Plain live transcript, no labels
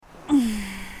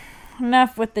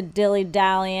enough with the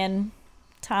dilly-dallying,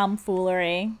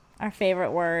 tomfoolery. Our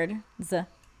favorite word.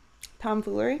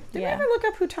 Tomfoolery? Did we ever look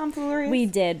up who tomfoolery is? We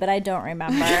did, but I don't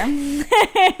remember.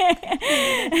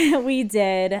 We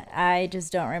did. I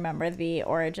just don't remember the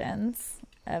origins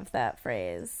of that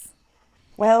phrase.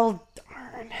 Well,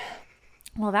 darn.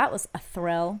 Well, that was a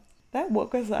thrill. That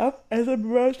woke us up as I'm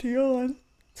about to yawn.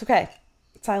 It's okay.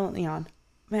 Silent yawn.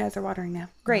 My eyes are watering now.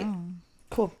 Great. Oh.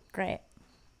 Cool. Great.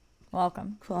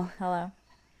 Welcome. Cool. Hello.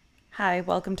 Hi,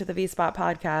 welcome to the V-Spot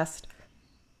podcast.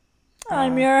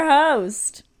 I'm your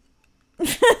host.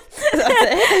 That's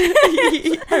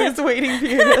it? I was waiting for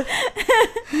you to...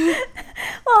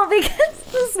 Well, because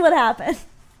this is what happened.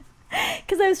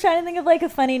 Because I was trying to think of like a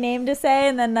funny name to say,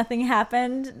 and then nothing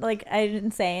happened. Like, I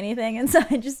didn't say anything, and so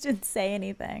I just didn't say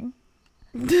anything.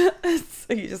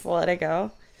 So you just let it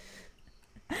go?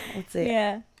 Let's see.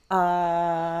 Yeah.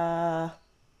 I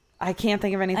can't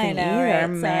think of anything I know, either, right?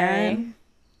 man. Sorry.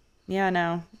 Yeah,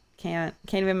 no. Can't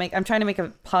even make... I'm trying to make a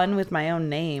pun with my own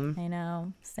name. I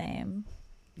know. Same.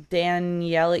 Dan,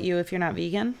 yell at you if you're not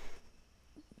vegan?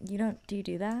 You don't... Do you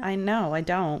do that? I know, I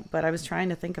don't, but I was trying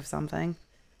to think of something.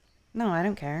 No, I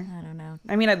don't care. I don't know.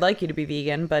 I mean, I'd like you to be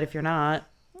vegan, but if you're not,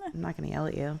 I'm not going to yell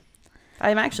at you.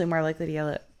 I'm actually more likely to yell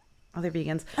at other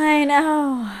vegans. I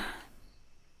know.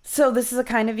 So this is a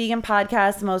kind of vegan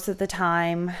podcast most of the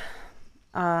time.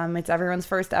 It's everyone's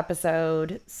first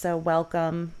episode, so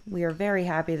welcome. We are very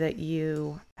happy that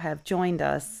you have joined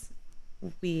us.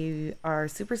 We are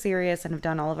super serious and have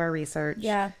done all of our research.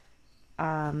 Yeah.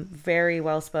 Very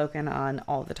well spoken on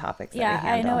all the topics that we Yeah,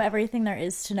 I handle. know everything there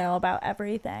is to know about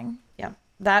everything. Yeah.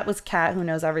 That was Kat, who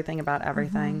knows everything about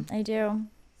everything. I do.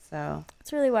 So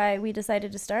That's really why we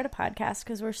decided to start a podcast,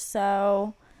 because we're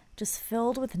so just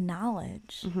filled with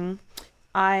knowledge. mm-hmm.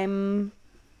 I'm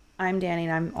Danny,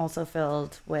 and I'm also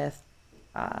filled with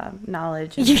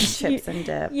knowledge and chips and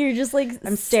dip. You're just like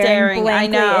I'm staring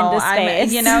blankly into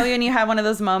space. You know, when you have one of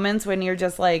those moments when you're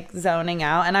just like zoning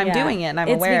out, and I'm doing it, and I'm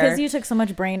aware. It's because you took so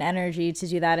much brain energy to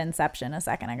do that Inception a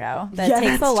second ago. That Yeah,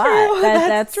 takes a that's lot. true.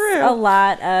 That's true. A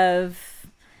lot of.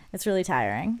 It's really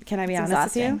tiring. Can I be It's honest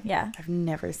exhausting. with you? Yeah. I've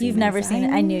never seen. You've never seen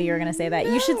it. I knew you were going to say that.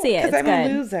 You should see it. It's I'm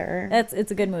good. a loser. It's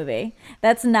a good movie.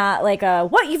 That's not like a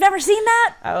what, you've never seen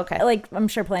that? Oh, okay. Like, I'm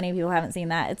sure plenty of people haven't seen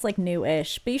that. It's like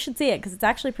new-ish, but you should see it because it's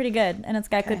actually pretty good and it's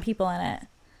got good people in it.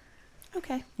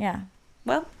 Okay. Yeah.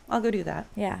 Well, I'll go do that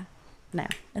Yeah. now.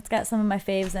 It's got some of my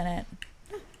faves in it.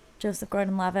 Joseph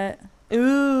Gordon-Levitt.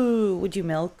 Ooh, would you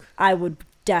milk? I would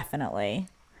definitely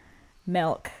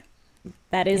milk.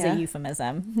 That is Yeah. a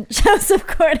euphemism. Joseph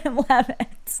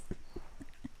Gordon-Levitt.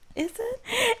 Is it?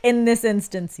 In this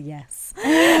instance, yes.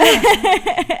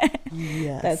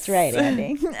 Yes. That's right,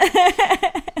 Andy.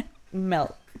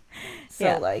 Milk. So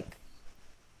Yeah. like,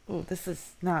 ooh, this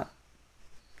is not.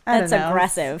 I That's don't know.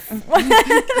 aggressive.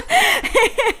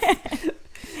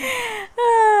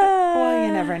 Well,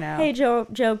 you never know. Hey, Joe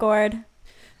Gord.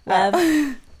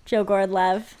 Lev. Joe Gord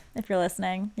Lev. If you're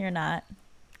listening, you're not.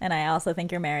 And I also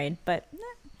think you're married, but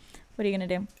what are you going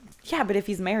to do? Yeah, but if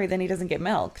he's married, then he doesn't get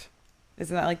milked.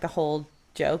 Isn't that like the whole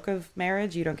joke of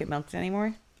marriage? You don't get milked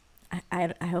anymore?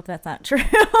 I hope that's not true.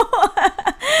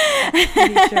 I'm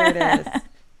pretty sure it is.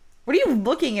 What are you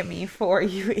looking at me for,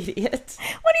 you idiot?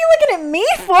 What are you looking at me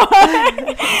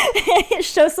for?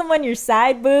 Show someone your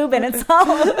side boob and it's all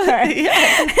over. Yeah.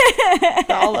 It's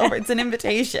all over. It's an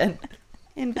invitation.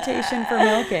 Invitation for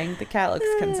milking. The cat looks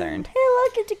concerned. Hey,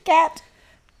 look at your cat.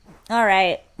 All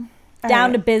right.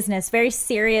 Down to business. Very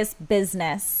serious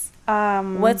business.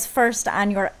 What's first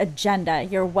on your agenda?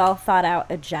 Your well thought out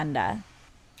agenda?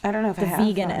 I don't know if I have The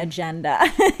vegan one. agenda.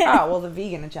 Oh, well, the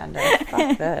vegan agenda.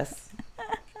 Fuck this.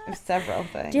 There's several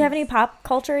things. Do you have any pop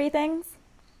culture-y things?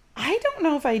 I don't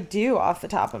know if I do off the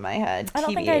top of my head. I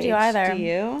don't think I do either. Do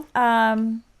you?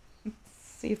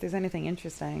 See if there's anything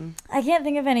interesting. I can't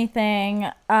think of anything.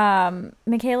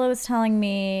 Michaela was telling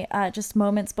me just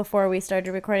moments before we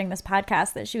started recording this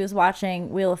podcast that she was watching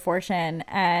Wheel of Fortune,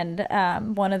 and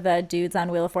one of the dudes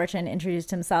on Wheel of Fortune introduced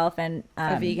himself and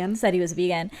a vegan? said he was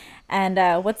vegan. And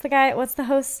what's the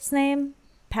host's name?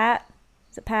 Pat?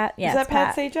 Is it Pat? Yeah, Is that it's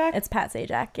Pat Sajak? It's Pat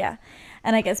Sajak, yeah.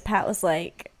 And I guess Pat was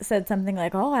said something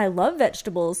like, "Oh, I love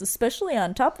vegetables, especially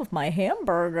on top of my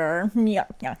hamburger." Yeah.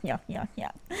 And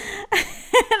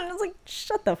I was like,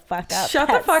 "Shut the fuck up, Shut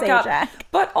Pat the fuck Sajak. up.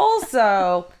 But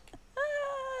also,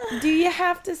 do you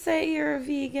have to say you're a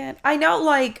vegan? I know,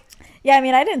 Yeah, I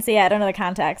mean, I didn't see it. I don't know the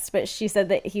context, but she said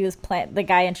that he was the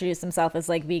guy introduced himself as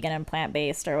vegan and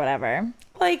plant-based or whatever.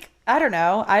 I don't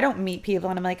know. I don't meet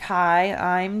people and I'm like, "Hi,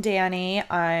 I'm Danny.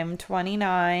 I'm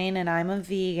 29 and I'm a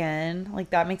vegan."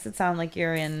 That makes it sound like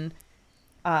you're in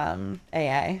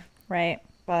AA. Right.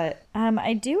 But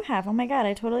I do have, oh my God,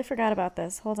 I totally forgot about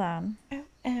this. Hold on.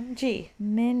 OMG.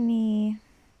 Minnie.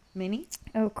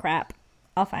 Oh, crap.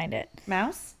 I'll find it.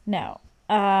 Mouse? No.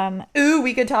 Ooh,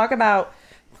 we could talk about,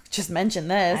 just mention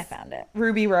this. I found it.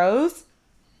 Ruby Rose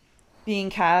being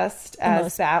cast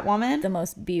as Batwoman. The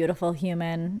most beautiful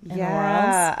human in the world.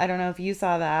 Yeah, I don't know if you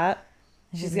saw that.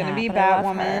 She's going to be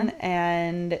Batwoman,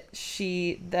 and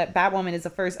that Batwoman is the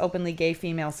first openly gay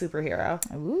female superhero.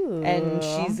 Ooh. And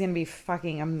she's going to be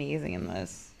fucking amazing in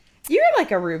this. You're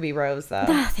like a Ruby Rose, though.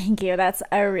 Oh, thank you. That's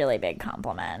a really big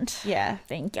compliment. Yeah.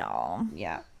 Thank y'all.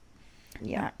 Yeah.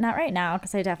 Not right now,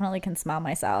 because I definitely can smell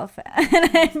myself,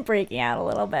 and I'm breaking out a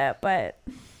little bit, but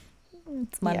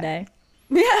it's Monday.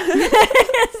 Yeah.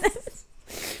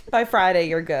 By Friday,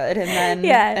 you're good, and then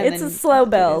it's a slow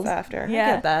build after. Yeah. I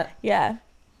get that. Yeah,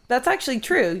 that's actually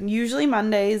true. Usually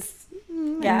Mondays,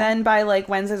 and then by like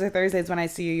Wednesdays or Thursdays when I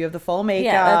see you, you have the full makeup.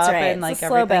 Yeah, that's right. And like it's a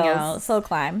slow everything build, else. slow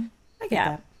climb. I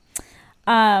get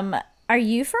that. Are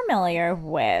you familiar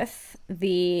with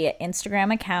the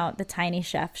Instagram account, The Tiny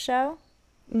Chef Show?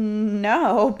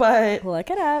 No, but Look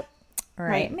it up.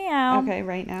 Right meow. Okay,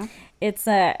 right now. It's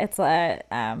an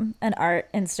art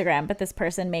Instagram, but this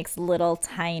person makes little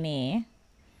tiny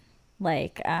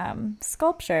like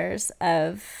sculptures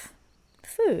of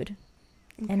food.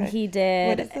 Okay. And he did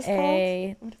what is this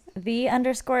called?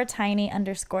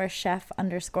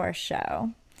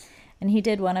 the_tiny_chef_show. And he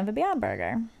did one of a Beyond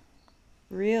Burger.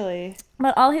 Really?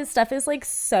 But all his stuff is like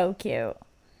so cute.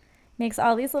 Makes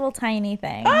all these little tiny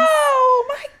things. Oh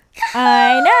my God.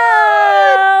 I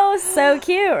know. So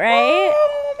cute, right?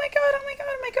 Oh my God. Oh my God.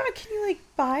 Oh my God. Can you like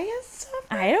buy his stuff?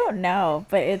 I don't know,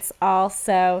 but it's all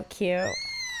so cute.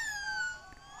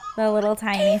 The little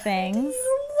tiny things.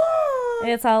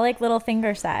 It's all like little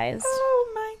finger sized.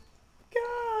 Oh my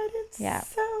God. It's so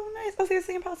nice. Oh, so you're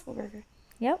saying Impossible Burger.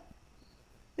 Yep.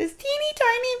 This teeny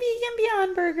tiny vegan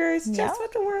Beyond Burger is just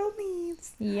what the world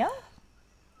needs. Yep.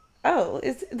 Oh,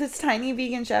 is this tiny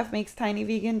vegan chef makes tiny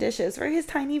vegan dishes for his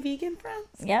tiny vegan friends?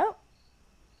 Yep.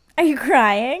 Are you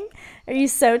crying? Are you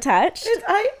so touched?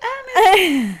 I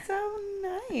am. It's so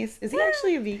nice. Is he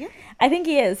actually a vegan? I think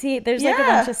he is. There's like a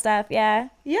bunch of stuff. Yeah.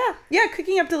 Yeah. Yeah.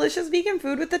 Cooking up delicious vegan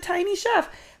food with the tiny chef.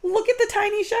 Look at the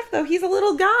tiny chef, though. He's a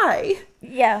little guy.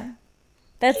 Yeah.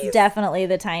 That's definitely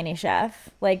the tiny chef.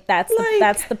 Like that's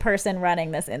the person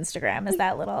running this Instagram is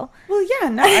that little. Well, yeah.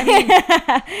 No,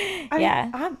 I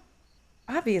mean,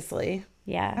 obviously.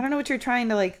 Yeah. I don't know what you're trying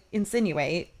to like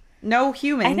insinuate. No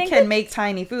human can make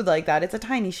tiny food like that. It's a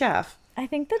tiny chef. I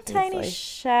think the tiny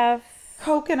chef.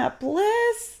 Coconut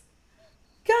bliss.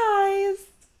 Guys.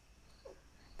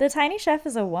 The tiny chef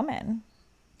is a woman.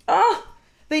 Oh,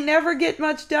 they never get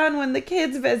much done when the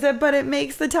kids visit, but it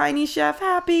makes the tiny chef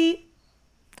happy.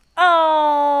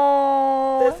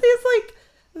 Oh. This is like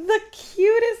the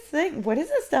cutest thing. What is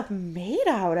this stuff made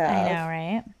out of? I know,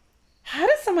 right? How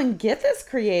does someone get this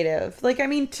creative? Like, I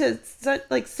mean, to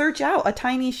like search out a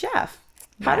tiny chef.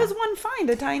 How does one find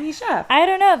a tiny chef? I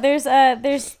don't know.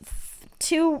 There's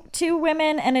two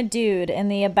women and a dude in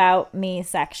the About Me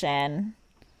section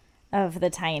of the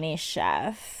tiny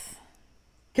chef.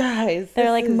 Guys,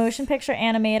 they're like motion picture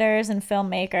animators and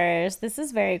filmmakers. This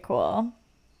is very cool.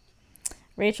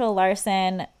 Rachel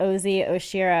Larson, Ozzy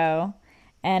Oshiro,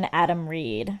 and Adam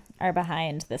Reed are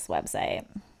behind this website.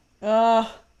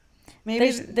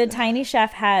 Maybe the tiny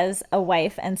chef has a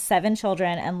wife and 7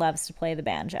 children and loves to play the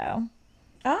banjo.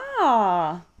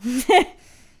 Ah.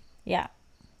 Yeah.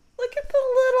 Look at the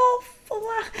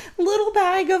little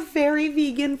bag of very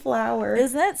vegan flowers.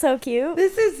 Isn't that so cute?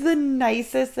 This is the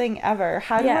nicest thing ever.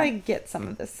 How do I get some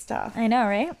of this stuff? I know,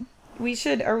 right? We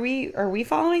should. Are we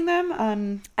following them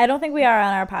on? I don't think we are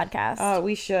on our podcast. Oh,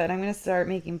 we should. I'm gonna start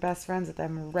making best friends with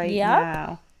them right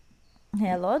now.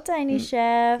 Hello, tiny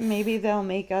chef. Maybe they'll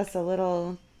make us a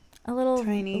little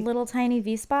tiny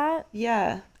V-spot.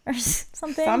 Yeah. Or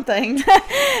something.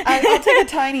 I'll take a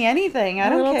tiny anything. I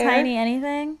don't care. A little tiny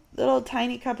anything. Little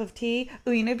tiny cup of tea.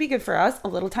 Ooh, you know, it'd be good for us. A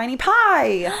little tiny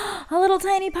pie. A little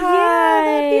tiny pie. Yeah,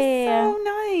 that'd be so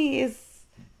nice.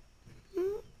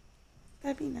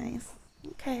 That'd be nice.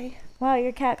 Okay. Wow,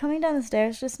 your cat coming down the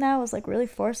stairs just now was like really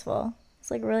forceful.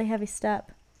 It's like a really heavy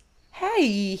step.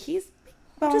 Hey, he's.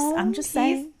 I'm just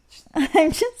saying.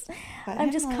 I'm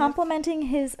just complimenting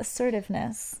his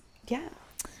assertiveness. Yeah,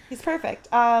 he's perfect.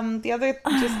 The other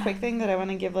just quick thing that I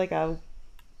want to give like a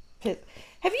pit.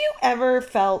 Have you ever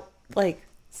felt like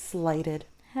slighted?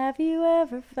 Have you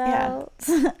ever felt?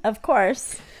 Yeah. Of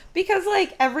course. Because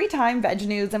like every time Veg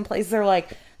News and places are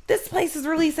like, this place is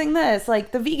releasing this,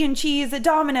 like the vegan cheese at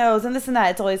Domino's and this and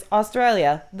that. It's always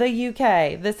Australia, the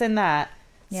UK, this and that.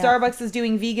 Yeah. Starbucks is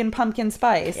doing vegan pumpkin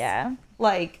spice. Yeah.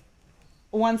 Like,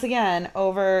 once again,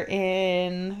 over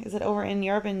in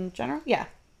Europe in general? Yeah.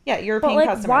 Yeah, European But, like,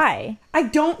 customers. why? I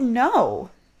don't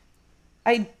know.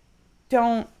 I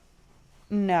don't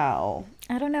know.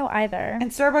 I don't know either. And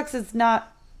Starbucks is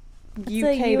not It's UK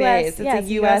a US based. It's yeah, a it's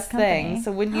US company. thing.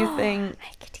 So wouldn't you think,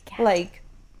 I get to guess. like,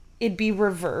 it'd be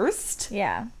reversed?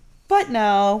 Yeah. But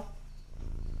no.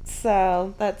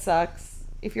 So that sucks.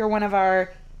 If you're one of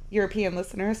our European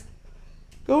listeners,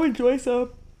 go enjoy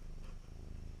some.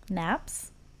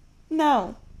 Naps?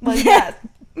 No. Well, yes.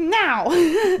 Now.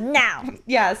 Now.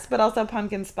 Yes, but also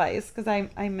pumpkin spice, because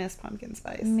I miss pumpkin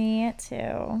spice. Me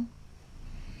too.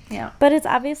 Yeah. But it's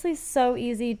obviously so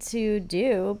easy to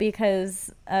do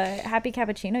because Happy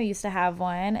Cappuccino used to have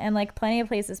one, and like plenty of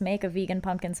places make a vegan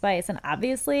pumpkin spice, and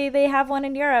obviously they have one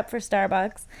in Europe for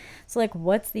Starbucks. So like,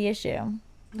 what's the issue?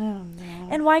 Oh, no.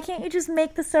 And why can't you just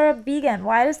make the syrup vegan?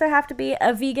 Why does there have to be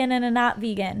a vegan and a not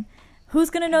vegan? Who's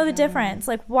gonna know the difference?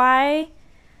 Like, why?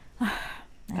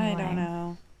 I don't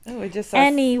know. Oh, it just says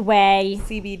Anyway.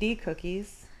 CBD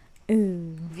cookies.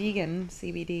 Ooh. Vegan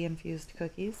CBD infused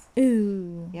cookies.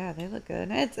 Ooh. Yeah, they look good.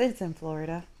 It's in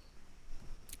Florida.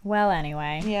 Well,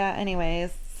 anyway. Yeah,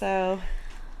 anyways, so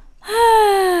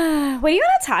What do you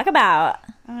want to talk about?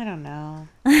 I don't know.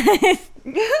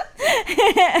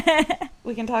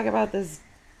 We can talk about this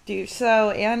dude. So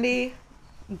Andy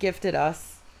gifted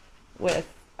us with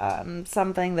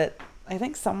something that I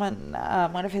think someone,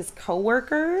 one of his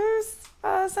coworkers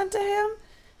sent to him.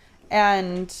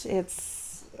 And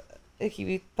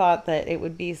he thought that it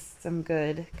would be some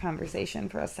good conversation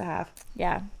for us to have.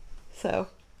 Yeah. So,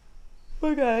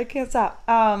 okay, I can't stop.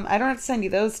 I don't have to send you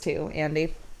those two,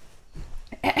 Andy.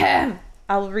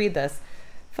 I'll read this.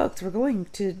 Folks, we're going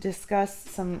to discuss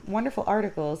some wonderful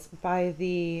articles by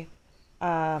the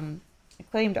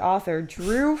acclaimed author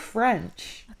Drew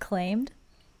French. Acclaimed?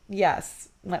 Yes,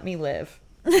 let me live.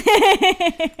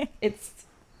 It's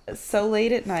so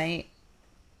late at night.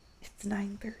 It's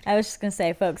 9:30. I was just going to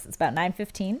say, folks, it's about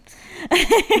 9:15.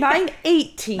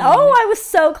 9:18. Oh, I was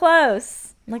so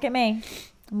close. Look at me.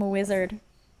 I'm a wizard.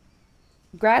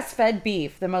 Grass-fed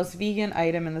beef, the most vegan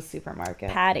item in the supermarket.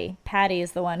 Patti. Patti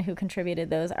is the one who contributed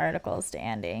those articles to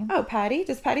Andy. Oh, Patti?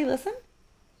 Does Patti listen?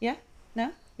 Yeah?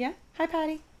 No? Yeah? Hi,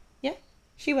 Patti. Yeah?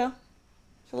 She will.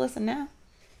 She'll listen now.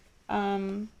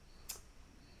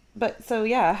 But, so,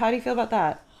 yeah, how do you feel about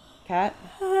that, Kat?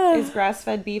 Is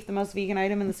grass-fed beef the most vegan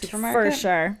item in the supermarket? For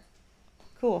sure.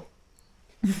 Cool.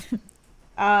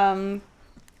 I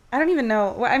don't even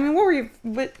know. I mean, what were you...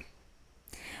 What?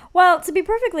 Well, to be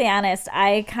perfectly honest,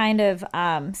 I kind of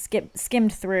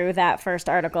skimmed through that first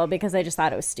article because I just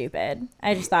thought it was stupid.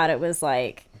 I just thought it was,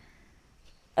 like,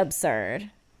 absurd.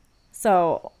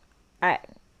 So, I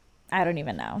don't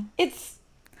even know. It's...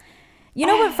 You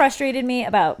know what frustrated me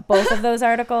about both of those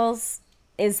articles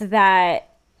is that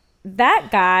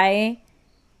guy,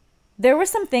 there were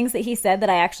some things that he said that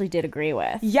I actually did agree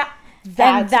with. Yeah.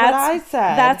 That's what I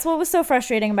said. That's what was so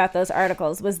frustrating about those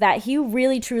articles was that he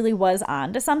really truly was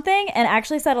on to something and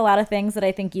actually said a lot of things that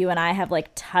I think you and I have like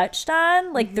touched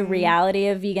on, like the reality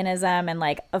of veganism. And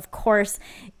like, of course,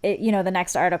 the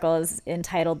next article is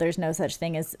entitled "There's No Such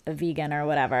Thing as a Vegan" or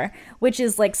whatever, which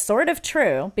is like sort of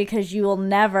true because you will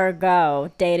never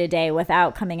go day to day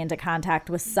without coming into contact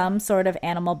with some sort of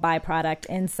animal byproduct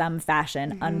in some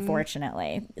fashion,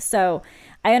 unfortunately. So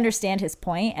I understand his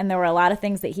point, and there were a lot of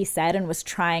things that he said and was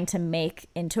trying to make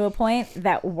into a point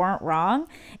that weren't wrong.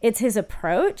 It's his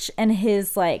approach and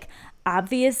his like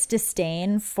obvious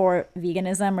disdain for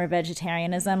veganism or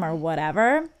vegetarianism or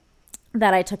whatever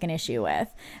that I took an issue with,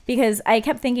 because I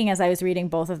kept thinking as I was reading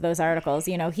both of those articles,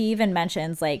 he even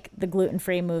mentions like the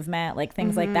gluten-free movement, like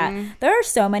things like that. There are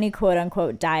so many quote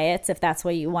unquote diets, if that's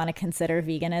what you want to consider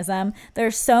veganism.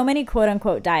 There's so many quote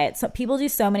unquote diets. So people do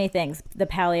so many things, the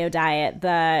paleo diet,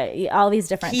 all these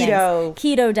different things,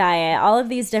 keto diet, all of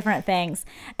these different things.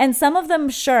 And some of them,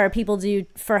 sure, people do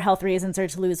for health reasons or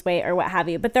to lose weight or what have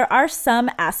you. But there are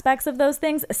some aspects of those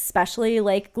things, especially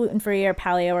like gluten-free or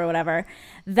paleo or whatever,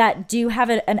 that do have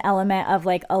an element of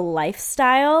like a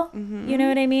lifestyle. You know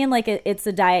what I mean? Like it's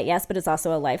a diet, yes, but it's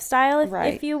also a lifestyle,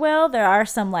 if you will. There are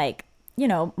some like,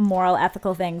 moral,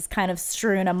 ethical things kind of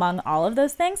strewn among all of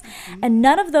those things. And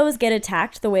none of those get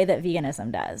attacked the way that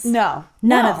veganism does. No.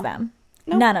 None of them.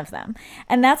 Nope. None of them.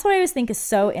 And that's what I always think is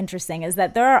so interesting, is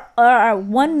that there are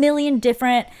 1 million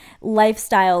different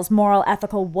lifestyles, moral,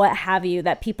 ethical, what have you,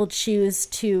 that people choose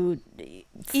to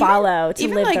follow to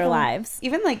live their lives.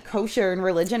 Even like kosher and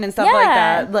religion and stuff like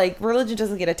that. Like religion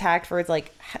doesn't get attacked for its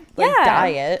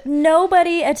diet.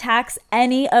 Nobody attacks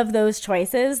any of those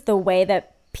choices the way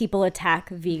that people attack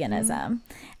veganism.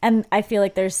 And I feel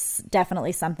like there's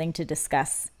definitely something to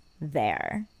discuss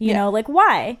there. You know, like,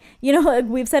 why? You know, like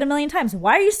we've said a million times,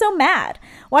 why are you so mad?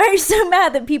 Why are you so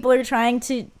mad that people are trying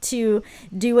to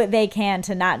do what they can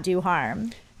to not do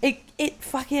harm? So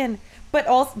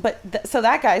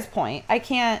that guy's point, I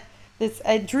can't. This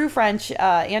Drew French,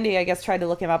 Andy, I guess, tried to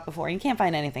look him up before. You can't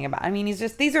find anything about. I mean,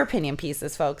 these are opinion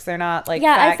pieces, folks. They're not like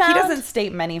facts. He doesn't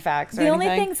state many facts. The only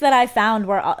things that I found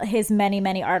were his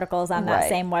many articles on that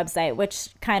same website, which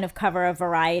kind of cover a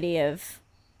variety of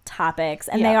topics,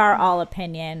 and they are all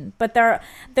opinion. But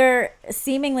they're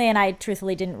seemingly, and I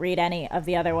truthfully didn't read any of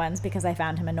the other ones because I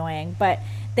found him annoying. But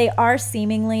they are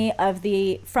seemingly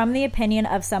from the opinion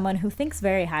of someone who thinks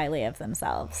very highly of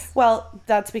themselves. Well,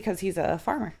 that's because he's a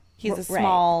farmer. He's a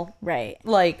small,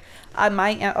 like,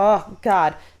 oh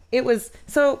God, it was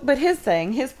so, but his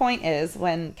point is,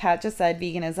 when Kat just said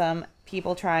veganism,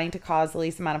 people trying to cause the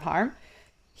least amount of harm,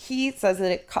 he says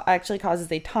that it actually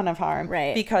causes a ton of harm.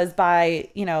 Right. Because by,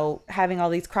 having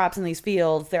all these crops in these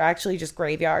fields, they're actually just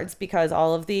graveyards, because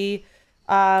all of the,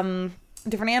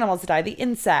 different animals that die, the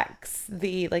insects,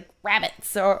 the like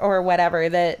rabbits or whatever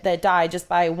that die just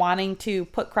by wanting to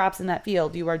put crops in that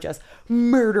field, you are just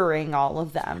murdering all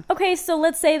of them. Okay, so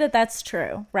let's say that that's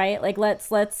true, right? Like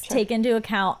let's take into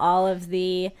account all of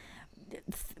the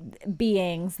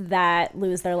beings that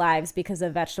lose their lives because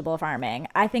of vegetable farming.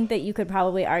 I think that you could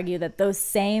probably argue that those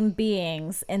same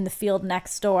beings in the field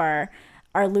next door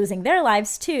are losing their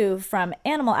lives too from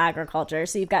animal agriculture.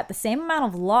 So you've got the same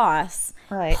amount of loss,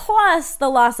 plus the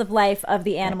loss of life of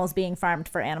the animals being farmed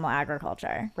for animal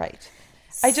agriculture. Right.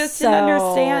 I just didn't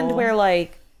understand where,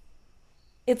 like,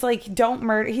 it's like, don't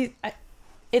murder.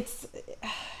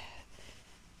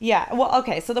 Yeah. Well,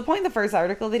 okay. So the point in the first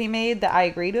article that he made that I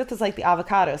agreed with was like the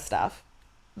avocado stuff.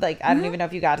 Like, I don't even know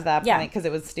if you got to that point because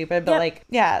it was stupid, but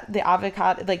the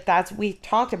avocado, like, we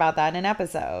talked about that in an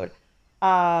episode.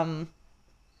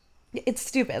 It's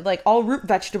stupid. Like, all root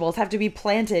vegetables have to be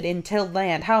planted in tilled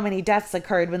land. How many deaths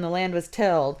occurred when the land was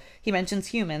tilled? He mentions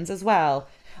humans as well.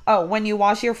 Oh, when you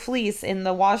wash your fleece in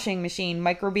the washing machine,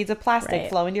 microbeads of plastic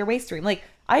flow into your waste stream. Like,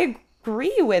 I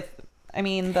agree with, I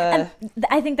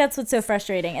think that's what's so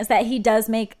frustrating is that he does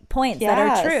make points that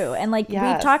are true. And like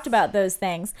we've talked about those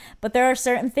things, but there are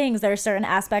certain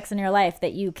aspects in your life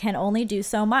that you can only do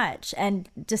so much. And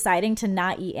deciding to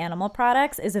not eat animal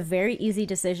products is a very easy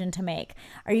decision to make.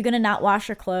 Are you going to not wash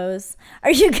your clothes?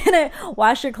 Are you going to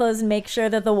wash your clothes and make sure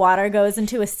that the water goes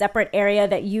into a separate area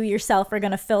that you yourself are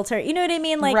going to filter? You know what I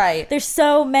mean? Like there's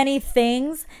so many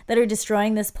things that are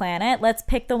destroying this planet. Let's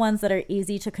pick the ones that are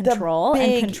easy to control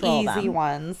and control them.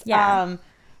 Ones. Yeah.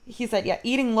 He said,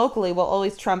 eating locally will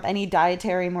always trump any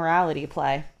dietary morality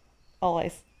play.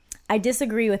 Always. I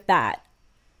disagree with that.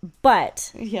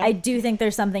 But I do think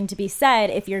there's something to be said.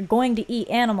 If you're going to eat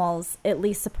animals, at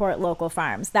least support local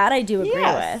farms. That I do agree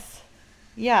with.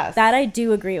 Yes. That I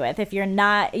do agree with. If you're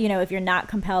not, if you're not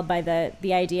compelled by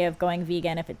the idea of going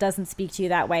vegan, if it doesn't speak to you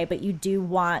that way, but you do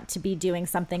want to be doing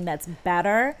something that's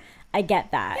better, I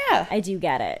get that. Yeah. I do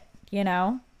get it,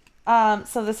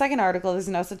 So the second article, there's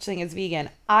no such thing as vegan.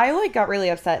 I got really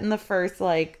upset in the first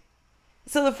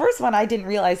so the first one I didn't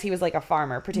realize he was like a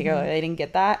farmer particularly. I didn't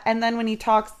get that. And then when he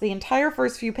talks the entire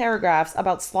first few paragraphs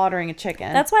about slaughtering a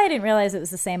chicken. That's why I didn't realize it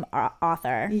was the same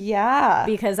author. Yeah.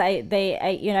 Because I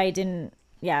didn't.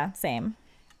 Yeah, same.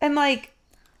 And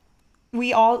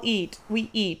we all eat,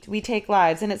 we take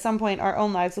lives, and at some point our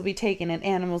own lives will be taken and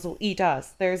animals will eat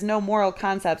us. There's no moral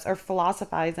concepts or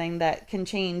philosophizing that can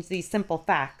change these simple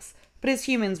facts. But as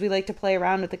humans, we like to play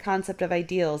around with the concept of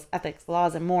ideals, ethics,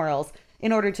 laws, and morals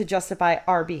in order to justify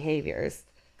our behaviors.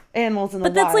 Animals in the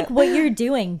wild. But that's like what you're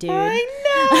doing, dude. I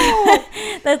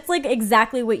know. That's like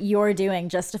exactly what you're doing,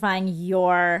 justifying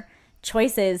your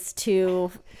choices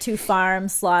to farm,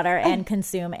 slaughter, and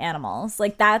consume animals.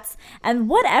 Like that's, and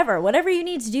whatever you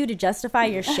need to do to justify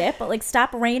your shit, but like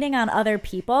stop raining on other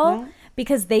people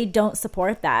because they don't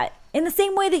support that in the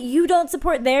same way that you don't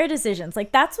support their decisions.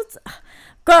 Like that's what's,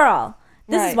 girl,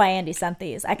 this is why Andy sent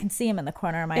these. I can see him in the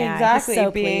corner of my eye. Exactly.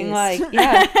 So being pleased.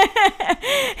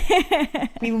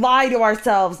 We lie to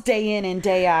ourselves day in and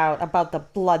day out about the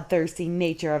bloodthirsty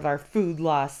nature of our food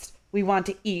lust. We want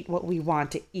to eat what we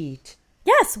want to eat.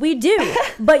 Yes, we do.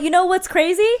 But you know what's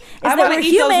crazy? I want to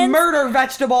eat those murder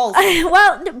vegetables.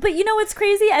 Well, but you know what's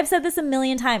crazy? I've said this a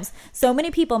million times. So many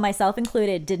people, myself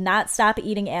included, did not stop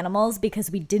eating animals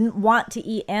because we didn't want to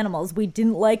eat animals. We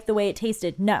didn't like the way it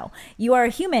tasted. No. You are a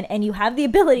human and you have the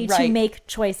ability to make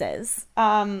choices.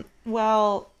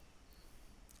 Well,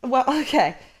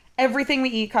 okay. Everything we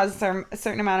eat causes a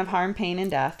certain amount of harm, pain, and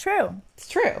death. True. It's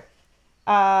true.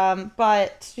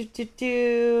 But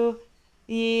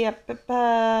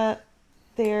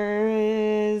there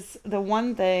is the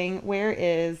one thing. Where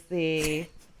is the,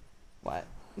 what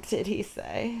did he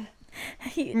say?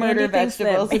 Murder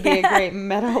Vegetables would be a great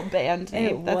metal band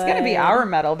name. That's going to be our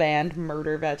metal band,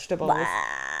 Murder Vegetables. Blah.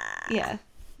 Yeah.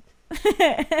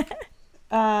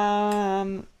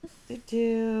 Oh,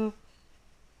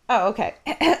 okay.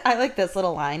 I like this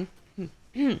little line.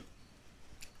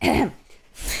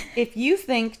 If you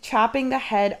think chopping the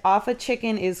head off a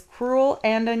chicken is cruel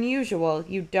and unusual,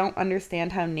 you don't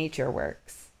understand how nature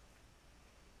works.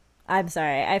 I'm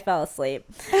sorry, I fell asleep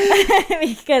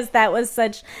because that was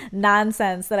such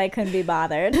nonsense that I couldn't be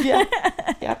bothered.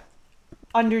 Yep.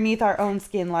 Underneath our own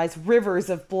skin lies rivers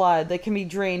of blood that can be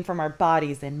drained from our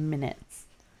bodies in minutes.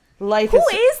 Who is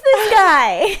this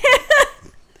guy?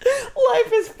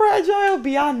 Life is fragile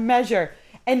beyond measure,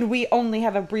 and we only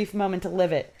have a brief moment to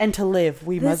live it. And to live,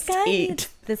 we must eat.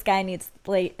 This guy needs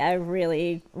like a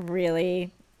really,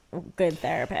 really good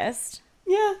therapist.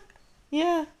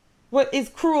 Yeah. What is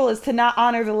cruel is to not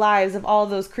honor the lives of all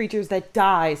those creatures that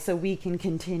die so we can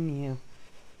continue.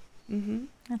 Mm-hmm.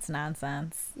 That's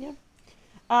nonsense. Yep.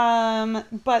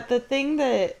 But the thing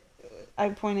that I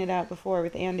pointed out before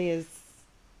with Andy is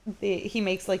he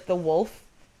makes like the wolf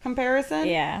comparison.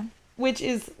 Yeah. Which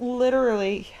is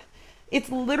literally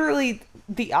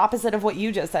the opposite of what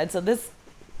you just said. So this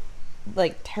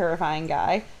like terrifying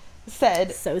guy said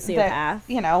sociopath that,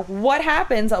 you know, what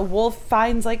happens, a wolf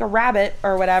finds like a rabbit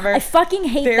or whatever, I fucking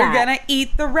hate they're that. gonna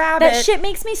eat the rabbit. That shit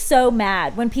makes me so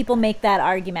mad when people make that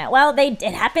argument. Well, it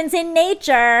happens in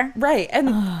nature, right?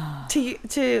 And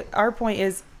to our point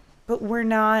is, but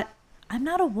I'm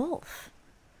not a wolf,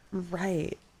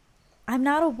 right? I'm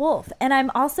not a wolf, and I'm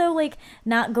also like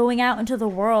not going out into the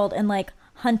world and like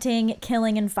hunting,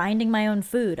 killing, and finding my own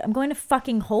food. I'm going to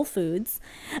fucking Whole Foods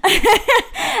and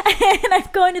I'm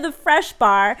going to the fresh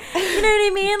bar. You know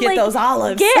what I mean? Get like those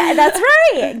olives. That's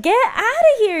right. Get out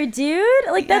of here, dude.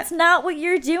 Like that's not what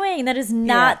you're doing. That is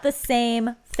not the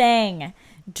same thing.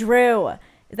 Drew.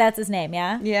 That's his name,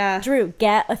 yeah? Yeah. Drew,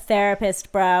 get a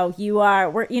therapist, bro. You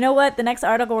know what? The next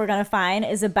article we're going to find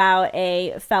is about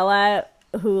a fella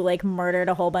who like murdered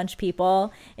a whole bunch of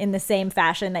people in the same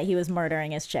fashion that he was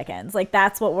murdering his chickens. Like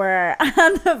that's what we're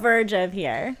on the verge of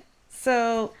here.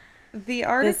 So the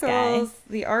articles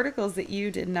that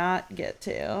you did not get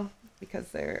to because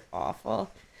they're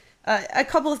awful. A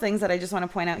couple of things that I just want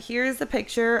to point out. Here's the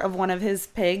picture of one of his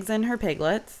pigs and her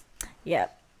piglets.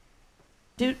 Yep.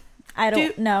 Dude. I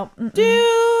don't know. Dude.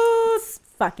 It's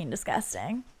fucking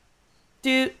disgusting.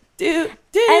 Dude.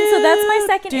 And so that's my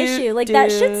second issue. Like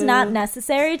that shit's not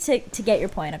necessary to get your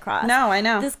point across. No, I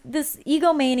know. This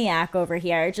egomaniac over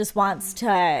here just wants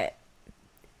to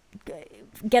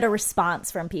get a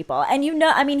response from people. And you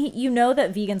know that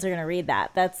vegans are going to read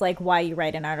that. That's like why you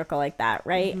write an article like that,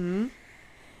 right? Mm-hmm.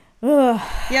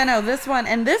 Yeah, no, this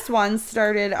one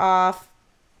started off.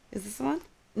 Is this the one?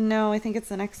 No, I think it's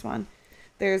the next one.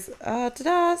 There's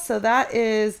so that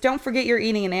is don't forget you're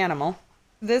eating an animal.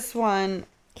 This one,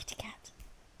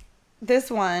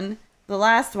 the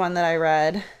last one that I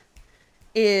read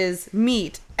is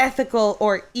meat, ethical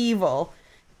or evil.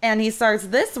 And he starts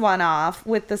this one off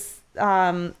with this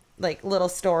like little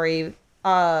story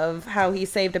of how he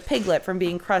saved a piglet from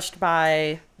being crushed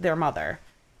by their mother.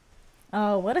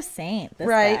 Oh, what a saint, this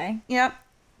guy. Yep.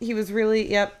 He was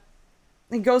really,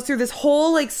 He goes through this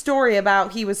whole like story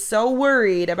about he was so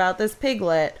worried about this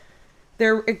piglet.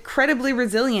 They're incredibly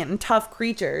resilient and tough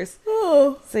creatures.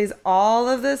 Oh. Says all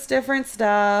of this different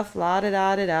stuff, la da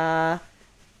da da da.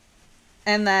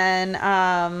 And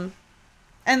then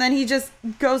he just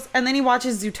goes, and then he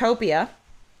watches Zootopia.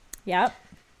 Yep.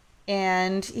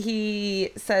 And he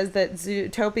says that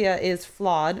Zootopia is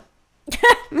flawed.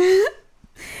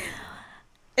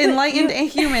 Enlightened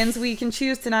humans, we can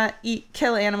choose to not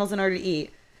kill animals in order to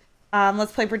eat.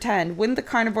 Let's play pretend. Wouldn't the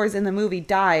carnivores in the movie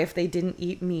die if they didn't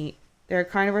eat meat? There are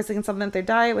carnivores that can supplement their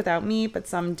diet without meat, but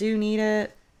some do need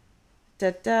it.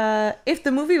 If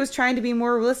the movie was trying to be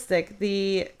more realistic,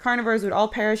 the carnivores would all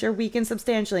perish or weaken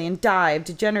substantially and die of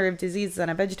degenerative diseases on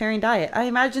a vegetarian diet. I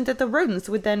imagine that the rodents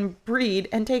would then breed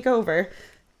and take over,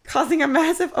 causing a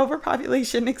massive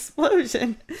overpopulation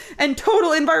explosion and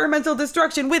total environmental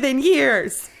destruction within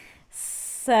years.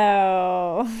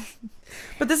 So...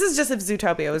 But this is just if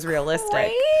Zootopia was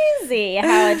realistic. Crazy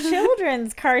how a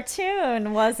children's cartoon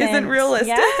isn't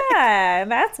realistic. Yeah,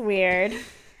 that's weird.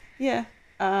 Yeah.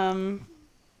 I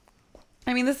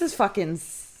mean, this is fucking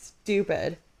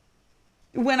stupid.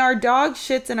 When our dog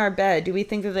shits in our bed, do we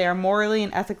think that they are morally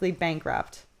and ethically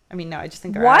bankrupt? I mean, no, I just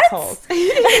think are What? assholes.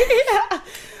 Yeah.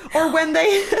 Or when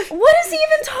they... What is he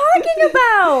even talking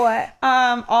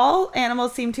about? All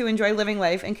animals seem to enjoy living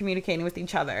life and communicating with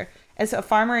each other. As a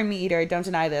farmer and meat eater, I don't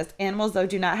deny this. Animals, though,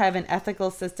 do not have an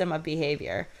ethical system of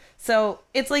behavior. So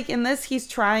it's like in this, he's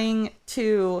trying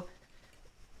to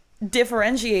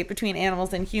differentiate between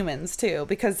animals and humans, too.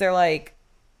 Because they're like...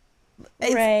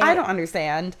 Right. I don't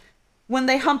understand. When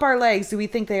they hump our legs, do we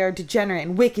think they are degenerate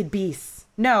and wicked beasts?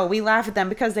 No, we laugh at them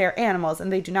because they are animals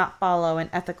and they do not follow an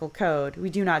ethical code. We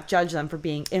do not judge them for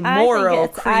being immoral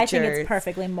creatures. I think it's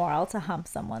perfectly moral to hump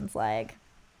someone's leg.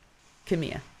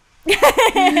 Camilla.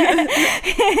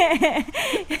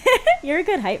 You're a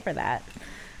good height for that.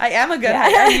 I am a good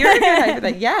height. You're a good height for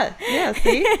that. Yeah. Yeah,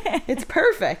 see? It's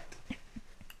perfect.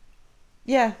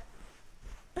 Yeah.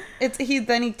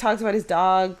 Then he talks about his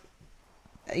dog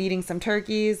eating some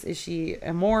turkeys. Is she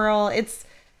immoral? It's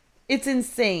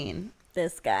insane.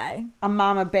 This guy. A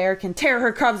mama bear can tear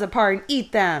her cubs apart and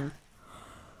eat them.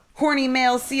 Horny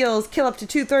male seals kill up to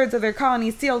 2/3 of their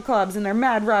colony seal cubs in their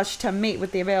mad rush to mate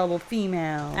with the available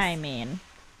females. I mean,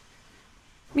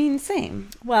 same.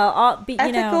 Well,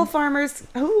 ethical farmers.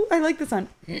 Oh, I like this one.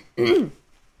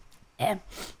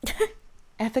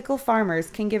 Ethical farmers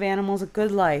can give animals a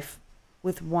good life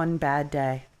with one bad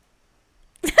day.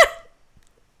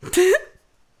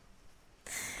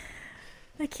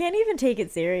 I can't even take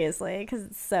it seriously because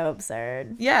it's so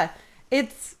absurd. Yeah.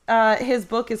 It's his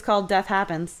book is called Death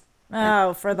Happens.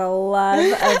 Oh, for the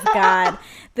love of God.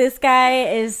 This guy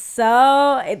is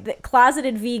so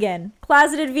closeted vegan.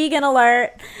 Closeted vegan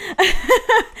alert.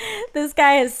 This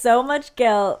guy has so much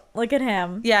guilt. Look at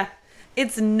him. Yeah.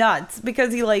 It's nuts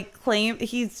because he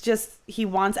he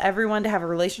wants everyone to have a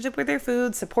relationship with their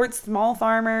food, supports small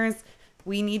farmers.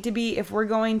 We need to be, if we're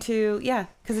going to,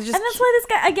 because it just... And that's why this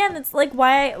guy, again, it's like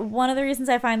why, one of the reasons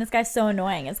I find this guy so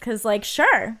annoying is because, like,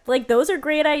 sure, like, those are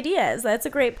great ideas. That's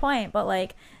a great point. But,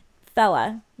 like,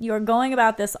 fella, you're going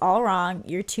about this all wrong.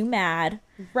 You're too mad.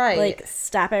 Right. Like,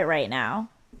 stop it right now.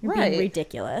 You're being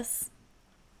ridiculous.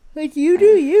 Like, you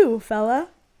do you, fella.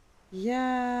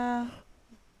 Yeah.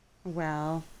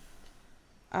 Well,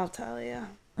 I'll tell you.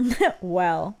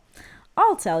 Well,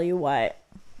 I'll tell you what.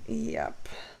 Yep.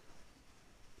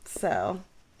 So,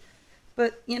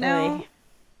 but you know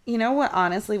what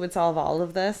honestly would solve all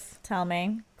of this? Tell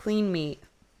me. Clean meat.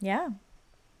 Yeah.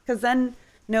 Because then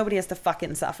nobody has to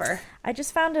fucking suffer. I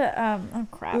just found oh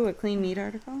crap. Ooh, a clean meat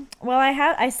article? Well,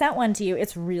 I sent one to you.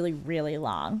 It's really, really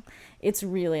long. It's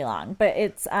really long, but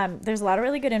it's there's a lot of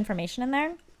really good information in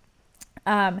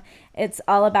there. It's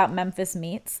all about Memphis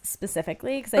meats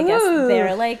specifically because I guess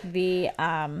they're like the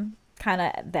kind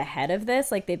of the head of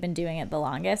this. Like they've been doing it the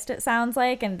longest, it sounds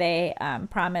like, and they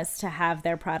promise to have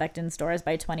their product in stores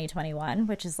by 2021,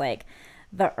 which is like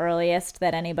the earliest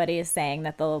that anybody is saying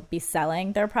that they'll be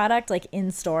selling their product like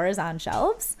in stores on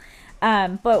shelves.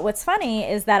 But what's funny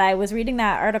is that I was reading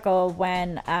that article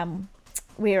when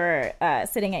we were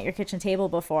sitting at your kitchen table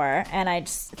before, and I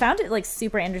just found it like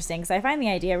super interesting because I find the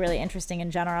idea really interesting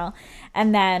in general.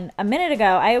 And then a minute ago,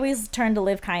 I always turn to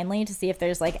Live Kindly to see if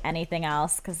there's like anything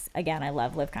else because again, I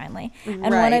love Live Kindly.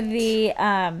 And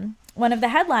one of the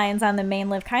headlines on the main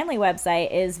Live Kindly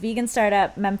website is vegan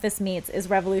startup Memphis Meats is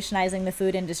revolutionizing the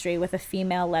food industry with a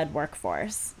female-led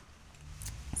workforce.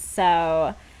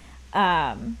 So,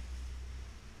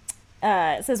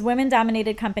 it says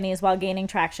women-dominated companies while gaining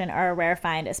traction are a rare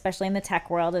find, especially in the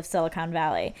tech world of Silicon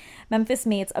Valley. Memphis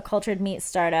Meats, a cultured meat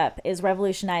startup, is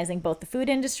revolutionizing both the food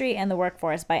industry and the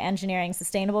workforce by engineering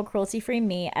sustainable, cruelty-free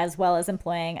meat, as well as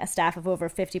employing a staff of over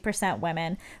 50%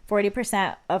 women,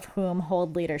 40% of whom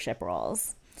hold leadership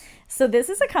roles. So this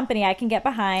is a company I can get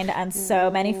behind on so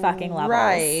many fucking levels.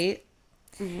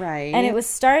 Right. And it was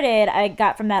started, I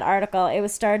got from that article, it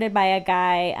was started by a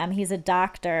guy, he's a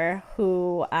doctor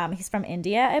who, he's from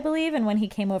India, I believe. And when he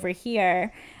came over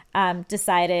here,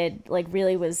 decided, like,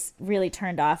 was really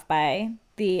turned off by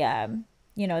the,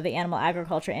 the animal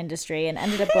agriculture industry and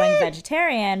ended up going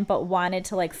vegetarian, but wanted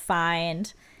to, like,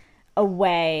 find a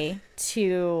way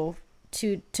to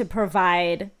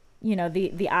provide,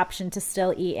 the option to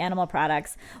still eat animal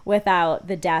products without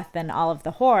the death and all of the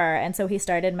horror. And so he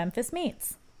started Memphis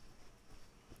Meats.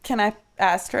 Can I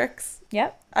asterisk?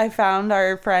 Yep. I found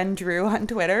our friend Drew on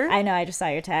Twitter. I know. I just saw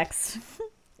your text.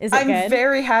 Is it I'm good?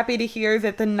 very happy to hear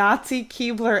that the Nazi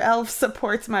Keebler elf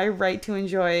supports my right to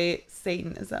enjoy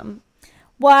Satanism.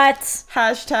 What? #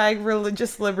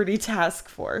 Religious Liberty Task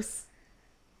Force.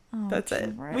 Oh, that's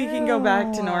it. Drew. We can go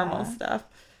back to normal stuff.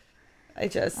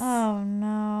 Oh,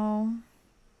 no.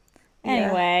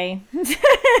 Anyway.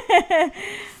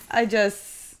 I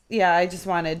just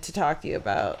wanted to talk to you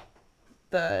about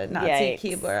the Nazi Yikes.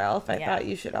 Keebler elf. I thought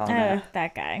you should all know.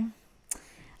 That guy.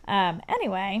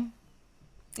 Anyway.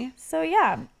 Yeah. So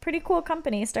yeah, pretty cool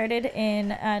company. Started in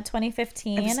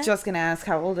 2015. I was just gonna ask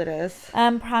how old it is.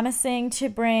 Promising to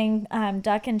bring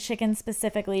duck and chicken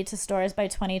specifically to stores by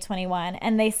 2021.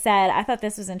 And they said, I thought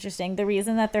this was interesting, the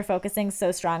reason that they're focusing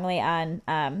so strongly on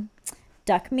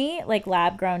duck meat, like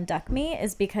lab grown duck meat,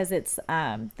 is because it's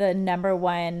the number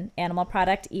one animal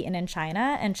product eaten in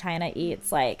China, and China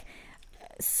eats like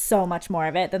so much more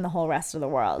of it than the whole rest of the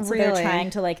world. So they're trying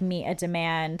to like meet a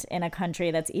demand in a country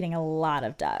that's eating a lot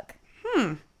of duck.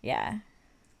 Yeah.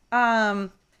 When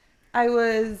I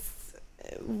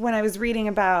was reading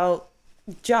about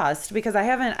because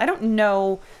I don't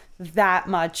know that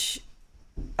much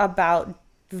about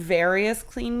various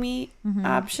clean meat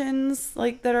options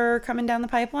like that are coming down the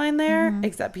pipeline there,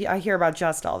 except I hear about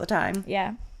Just all the time.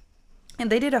 Yeah.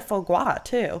 And they did a faux gras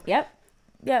too. Yep.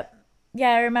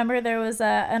 Yeah, I remember there was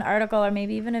an article or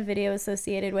maybe even a video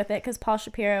associated with it because Paul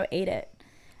Shapiro ate it.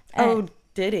 Oh,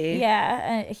 did he?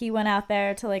 Yeah, he went out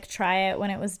there to like try it when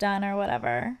it was done or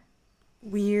whatever.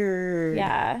 Weird.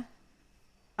 Yeah.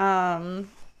 Apparently,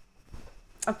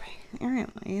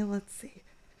 let's see.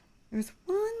 There's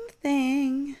one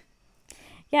thing.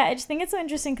 Yeah, I just think it's so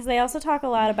interesting because they also talk a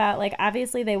lot about, like,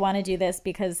 obviously they want to do this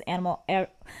because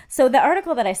so the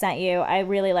article that I sent you, I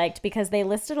really liked because they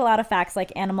listed a lot of facts,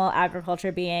 like animal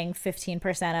agriculture being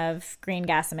 15% of green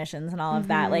gas emissions and all of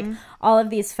that, like all of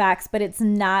these facts, but it's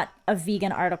not a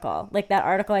vegan article. Like that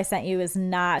article I sent you is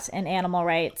not an animal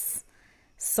rights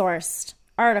sourced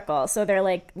article. So they're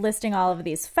like listing all of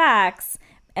these facts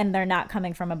and they're not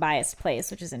coming from a biased place,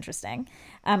 which is interesting.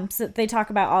 So they talk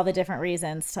about all the different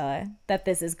reasons that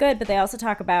this is good, but they also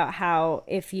talk about how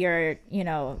if you're,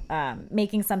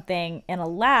 making something in a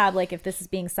lab, like if this is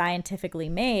being scientifically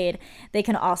made, they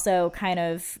can also kind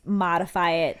of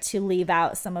modify it to leave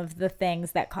out some of the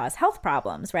things that cause health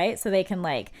problems, right? So they can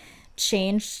like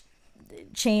change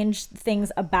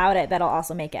things about it that'll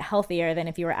also make it healthier than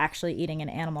if you were actually eating an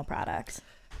animal product.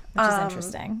 Which is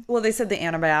interesting. Well, they said the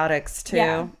antibiotics too.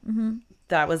 Yeah.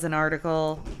 That was an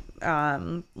article,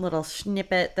 little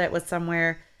snippet that was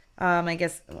somewhere. I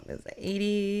guess what is it?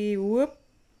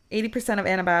 80% of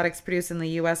antibiotics produced in the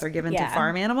U.S. are given to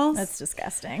farm animals. That's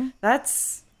disgusting.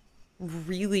 That's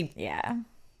really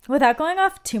Without going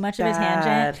off too much of a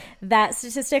tangent, that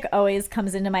statistic always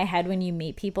comes into my head when you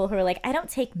meet people who are like, I don't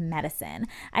take medicine.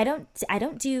 I don't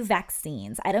do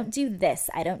vaccines. I don't do this.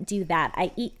 I don't do that.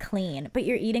 I eat clean. But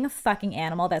you're eating a fucking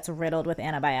animal that's riddled with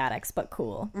antibiotics, but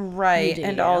cool. Right.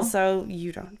 And also,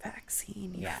 you don't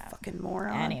vaccine. You fucking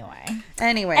moron.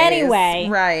 Anyway.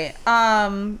 Right.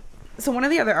 So one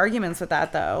of the other arguments with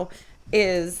that, though,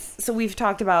 is, so we've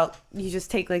talked about you just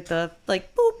take like a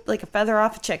feather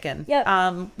off a chicken. Yep.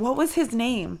 What was his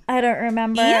name? I don't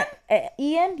remember.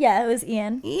 Ian? Yeah, it was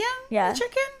Ian. The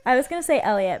chicken? I was gonna say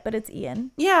Elliot, but it's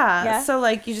Ian. Yeah. So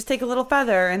like you just take a little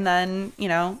feather and then,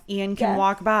 Ian can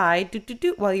walk by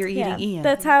while you're eating Ian.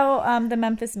 That's how the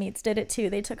Memphis Meats did it too.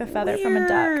 They took a feather from a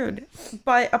duck.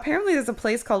 But apparently there's a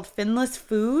place called Finless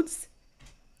Foods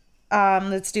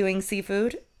that's doing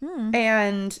seafood.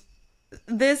 And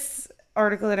this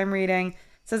article that I'm reading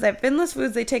says that Finless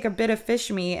Foods, they take a bit of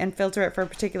fish meat and filter it for a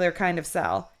particular kind of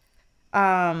cell.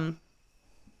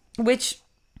 Which,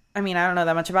 I mean, I don't know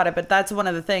that much about it, but that's one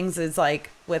of the things is like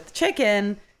with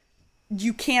chicken,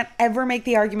 you can't ever make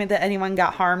the argument that anyone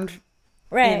got harmed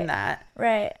in that.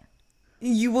 Right.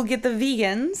 You will get the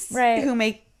vegans who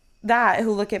make that,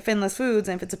 who look at Finless Foods,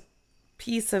 and if it's a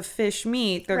piece of fish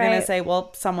meat, they're going to say,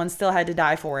 well, someone still had to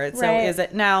die for it. So is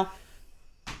it now,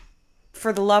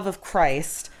 for the love of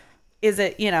Christ, is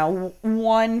it,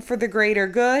 one for the greater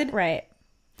good? Right.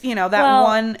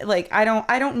 One, like, I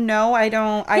don't know. I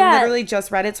literally just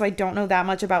read it, so I don't know that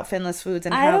much about Finless Foods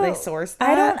and how they source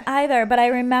that. I don't either, but I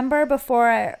remember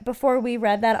before we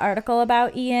read that article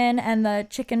about Ian and the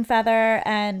chicken feather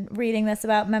and reading this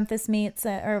about Memphis Meats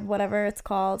or whatever it's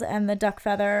called and the duck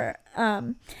feather,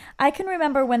 I can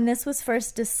remember when this was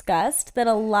first discussed that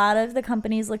a lot of the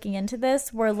companies looking into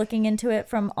this were looking into it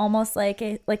from almost like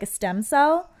a stem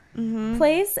cell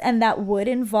place, and that would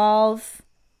involve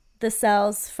the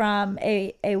cells from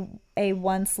a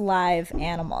once live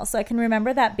animal. So I can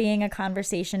remember that being a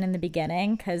conversation in the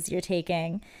beginning because you're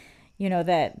taking,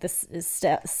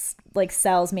 like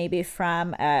cells maybe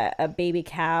from a baby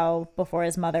cow before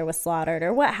his mother was slaughtered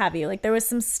or what have you. Like there was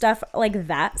some stuff like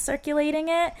that circulating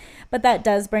it, but that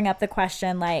does bring up the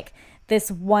question, like, this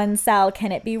one cell,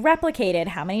 can it be replicated?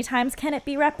 How many times can it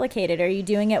be replicated? Are you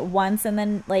doing it once and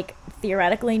then like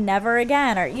theoretically never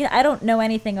again? Or I don't know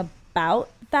anything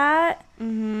about that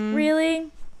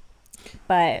really.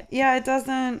 But yeah, it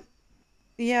doesn't.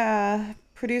 Yeah,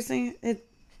 producing it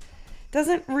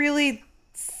doesn't really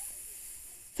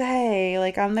say,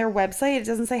 like, on their website. It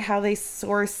doesn't say how they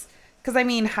source. Because I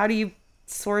mean, how do you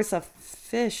source a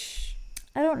fish?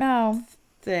 I don't know.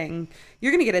 Thing.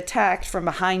 You're gonna get attacked from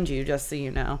behind you, just so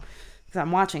you know, because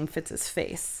I'm watching Fitz's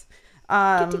face.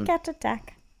 Kitty cat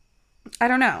attack. I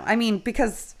don't know. I mean,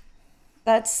 because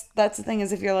that's the thing,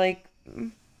 is if you're like,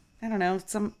 I don't know,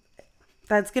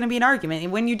 that's gonna be an argument.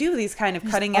 And when you do these kind of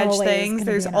cutting edge things,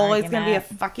 there's always gonna be a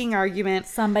fucking argument.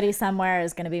 Somebody somewhere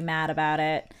is gonna be mad about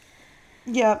it.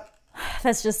 Yep.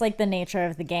 That's just like the nature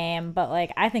of the game. But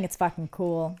like, I think it's fucking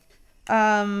cool.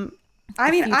 I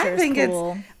mean, I think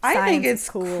cool. it's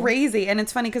cool. crazy. And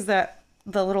it's funny because the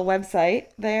little website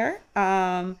there,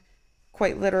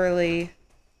 quite literally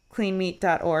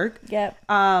cleanmeat.org, yep,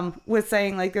 was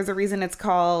saying, like, there's a reason it's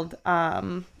called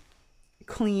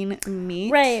clean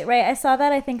meat. Right. I saw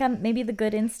that, I think, on maybe the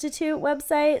Good Institute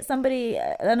website.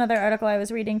 Another article I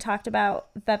was reading talked about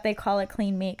that they call it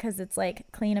clean meat because it's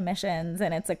like clean emissions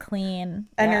and it's a clean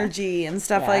energy and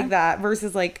stuff like that.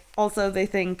 Versus, like, also they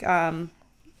think,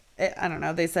 I don't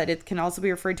know, they said it can also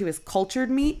be referred to as cultured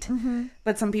meat,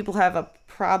 but some people have a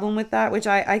problem with that, which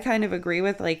I kind of agree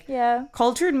with. Like,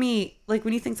 cultured meat, like,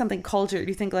 when you think something cultured,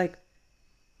 you think like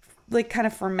kind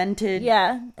of fermented,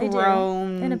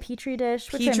 grown in a petri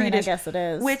dish, which I guess it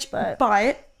is. But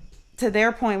to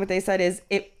their point, what they said is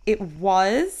it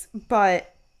was,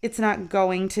 but it's not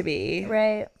going to be.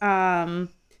 Right.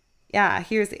 Yeah,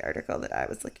 here's the article that I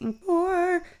was looking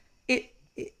for.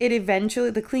 It eventually,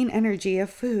 the clean energy of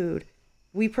food.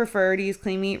 We prefer to use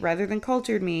clean meat rather than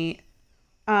cultured meat.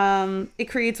 It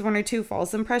creates one or two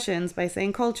false impressions by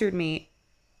saying cultured meat.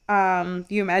 You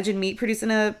imagine meat produced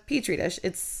in a petri dish.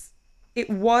 It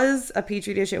was a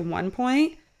petri dish at one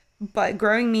point, but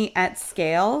growing meat at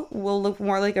scale will look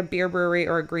more like a beer brewery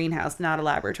or a greenhouse, not a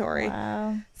laboratory.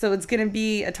 Wow. So it's going to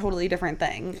be a totally different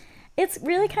thing. It's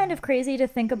really kind of crazy to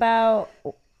think about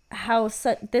how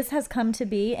this has come to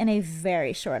be in a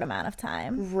very short amount of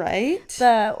time. Right.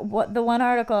 The one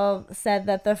article said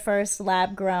that the first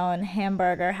lab-grown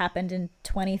hamburger happened in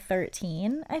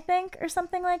 2013, I think, or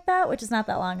something like that, which is not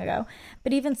that long ago.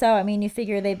 But even so, I mean, you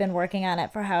figure they've been working on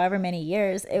it for however many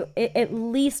years. It at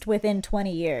least within 20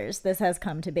 years, this has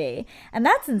come to be. And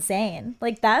that's insane.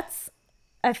 Like, that's,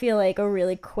 I feel like, a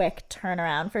really quick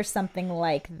turnaround for something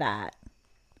like that.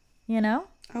 You know?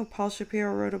 Oh, Paul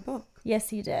Shapiro wrote a book. Yes,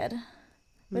 he did,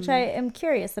 which I am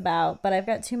curious about, but I've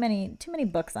got too many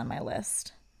books on my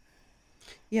list.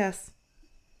 Yes.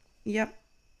 Yep.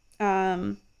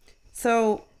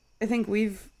 So I think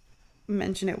we've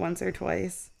mentioned it once or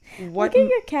twice. Look at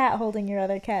your cat holding your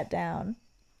other cat down.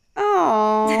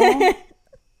 Oh.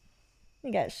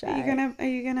 You got shy. Are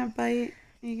you gonna bite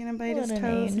his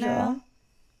toes now?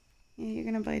 Yeah, you're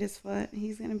gonna bite his foot.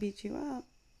 He's gonna beat you up.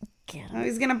 Oh,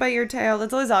 he's gonna bite your tail.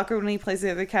 That's always awkward when he plays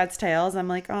the other cat's tails. I'm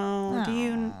like, oh,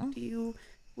 do you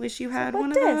wish you had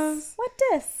one of those? What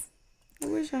dis? I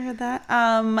wish I had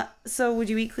that. So would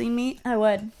you eat clean meat? I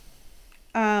would.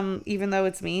 Even though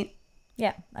it's meat?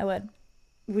 Yeah, I would.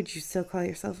 Would you still call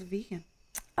yourself a vegan?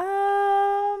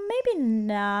 Maybe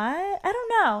not. I don't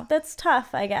know. That's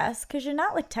tough, I guess, because you're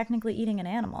not like technically eating an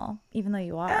animal, even though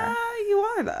you are. You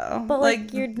are though. But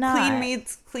like you're not.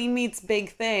 Clean meat's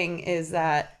big thing is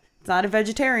that it's not a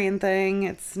vegetarian thing.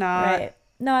 It's not. Right.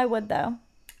 No, I would though.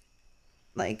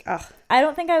 Like, ugh. I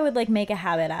don't think I would like make a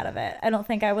habit out of it. I don't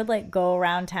think I would like go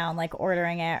around town like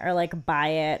ordering it or like buy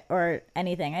it or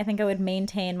anything. I think I would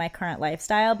maintain my current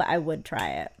lifestyle, but I would try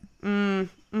it.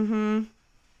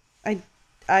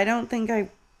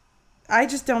 I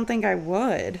just don't think I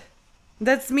would.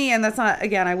 That's me, and that's not,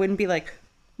 again, I wouldn't be like.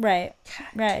 Right.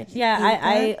 Yeah,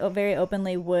 I very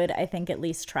openly would, I think, at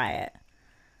least try it.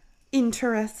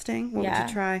 Interesting. What would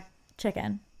you try?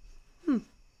 Chicken. God.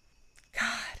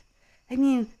 I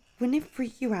mean, wouldn't it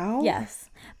freak you out? Yes.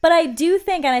 But I do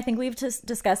think, and I think we've just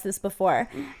discussed this before,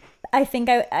 I think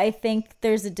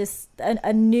there's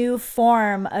a new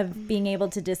form of being able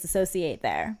to disassociate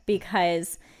there,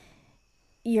 because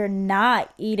you're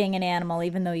not eating an animal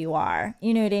even though you are.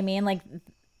 You know what I mean? Like,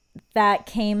 that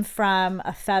came from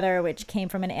a feather, which came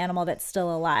from an animal that's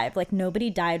still alive. Like, nobody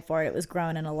died for it. It was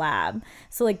grown in a lab.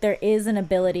 So, like, there is an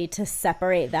ability to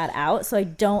separate that out. So I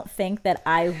don't think that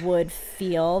I would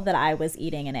feel that I was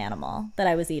eating an animal, that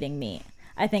I was eating meat.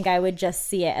 I think I would just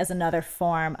see it as another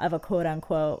form of a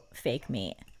quote-unquote fake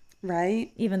meat.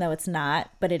 Right. Even though it's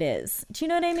not, but it is. Do you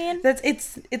know what I mean?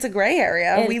 It's a gray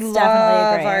area. We love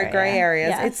our gray areas.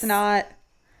 Yes. It's not,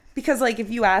 because like if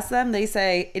you ask them, they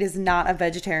say it is not a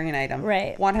vegetarian item.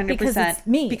 Right. 100%. Because it's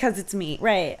meat. Because it's meat.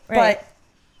 Right. But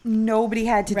nobody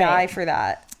had to die for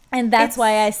that. And that's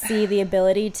why I see the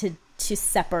ability to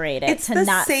separate it, to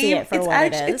not see it for what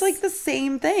it is. It's like the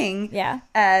same thing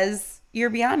as your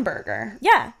Beyond Burger.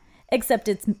 Yeah. Except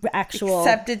it's actual.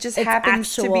 Except it just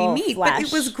happens to be meat. Flesh. But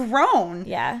it was grown.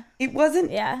 Yeah. It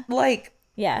wasn't like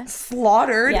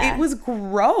slaughtered. Yeah. It was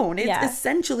grown. It's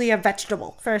essentially a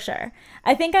vegetable. For sure.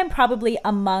 I think I'm probably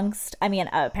amongst, I mean,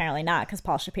 apparently not because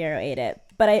Paul Shapiro ate it.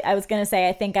 But I was going to say,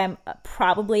 I think I'm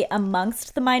probably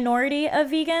amongst the minority of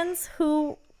vegans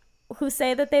who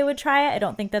say that they would try it. I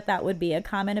don't think that would be a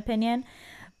common opinion.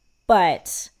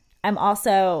 But I'm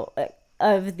also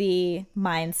of the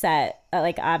mindset,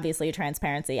 like obviously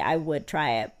transparency, I would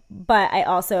try it. But I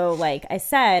also, like I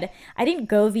said, I didn't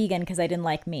go vegan because I didn't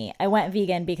like meat. I went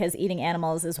vegan because eating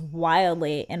animals is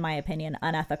wildly, in my opinion,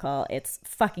 unethical. It's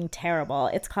fucking terrible.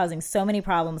 It's causing so many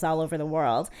problems all over the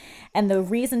world. And the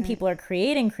reason people are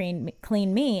creating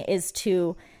clean meat is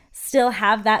to still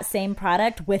have that same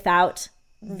product without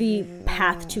the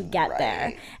path to get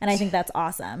there. And I think that's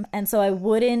awesome. And so I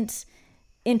wouldn't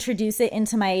introduce it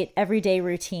into my everyday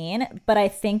routine, but I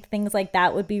think things like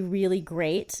that would be really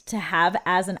great to have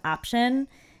as an option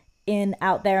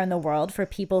out there in the world for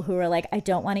people who are like, I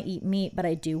don't want to eat meat, but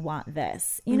I do want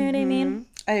this. You know what I mean?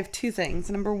 I have two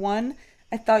things. Number one,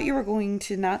 I thought you were going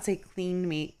to not say cleaned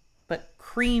meat, but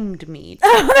creamed meat.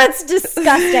 Oh, that's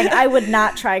disgusting. I would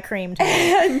not try creamed meat,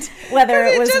 and whether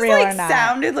it was just, real like, or not.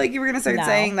 Sounded like you were going to start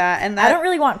saying that. And that, I don't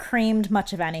really want creamed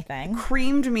much of anything.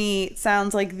 Creamed meat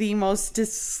sounds like the most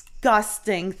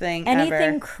disgusting thing Anything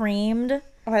ever. Creamed.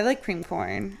 Oh, I like cream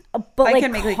corn. But I like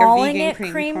can make like calling a it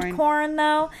vegan creamed corn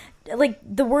though, like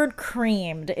the word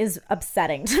creamed is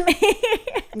upsetting to me.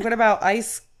 What about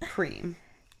ice cream?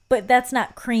 But that's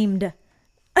not creamed.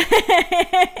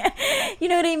 You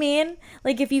know what I mean?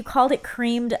 Like if you called it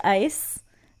creamed ice,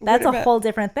 that's a whole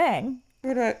different thing.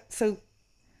 So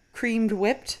creamed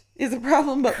whipped is a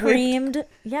problem, but creamed,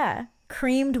 whipped. Yeah.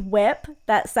 Creamed whip.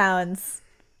 That sounds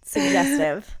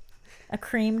suggestive. A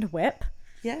creamed whip.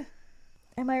 Yeah.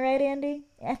 Am I right, Andy?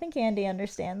 I think Andy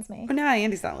understands me. Oh, no,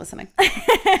 Andy's not listening.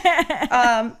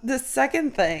 The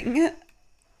second thing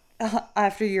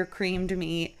after your creamed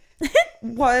meat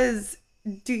was,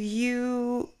 do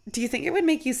you think it would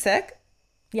make you sick?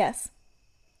 Yes.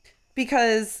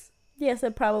 Because yes,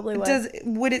 it probably would.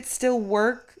 Would it still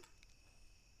work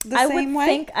the same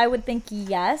way? I would think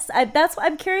yes.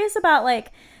 I'm curious about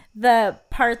like the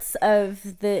parts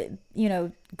of the,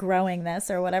 growing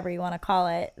this or whatever you want to call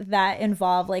it that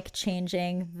involve like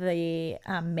changing the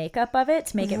makeup of it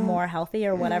to make it more healthy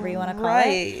or whatever you want to call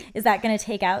it. Is that going to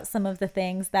take out some of the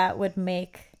things that would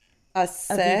make a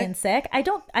vegan sick?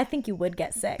 I think you would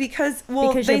get sick because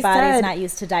your body's not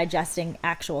used to digesting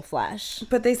actual flesh.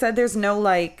 But they said there's no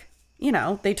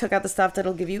they took out the stuff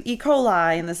that'll give you E.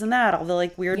 coli and this and that, all the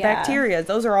like weird bacteria.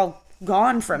 Those are all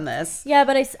gone from this. Yeah,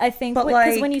 but I think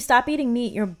because when you stop eating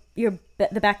meat,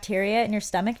 the bacteria in your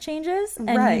stomach changes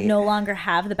and you no longer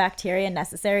have the bacteria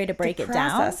necessary to break it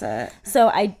down. So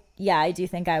I do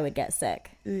think I would get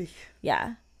sick. Ugh.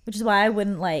 Yeah, which is why I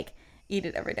wouldn't like eat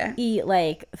it every day. Eat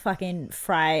like fucking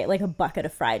fry like a bucket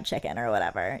of fried chicken or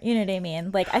whatever. You know what I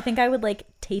mean? Like I think I would like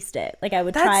taste it. Like I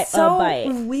would try a bite. That's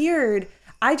so weird.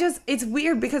 It's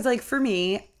weird because like for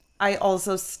me, I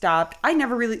also stopped. You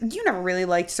never really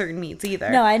liked certain meats either.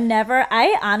 No,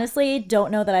 I honestly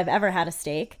don't know that I've ever had a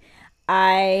steak.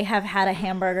 I have had a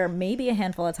hamburger maybe a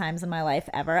handful of times in my life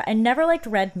ever. I never liked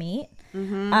red meat.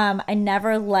 I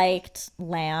never liked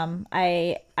lamb.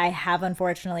 I have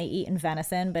unfortunately eaten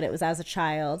venison, but it was as a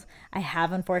child. I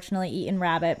have unfortunately eaten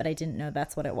rabbit, but I didn't know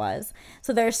that's what it was.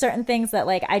 So there are certain things that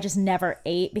like I just never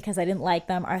ate because I didn't like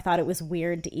them or I thought it was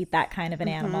weird to eat that kind of an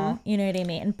animal. You know what I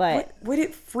mean? But would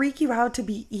it freak you out to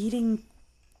be eating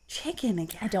chicken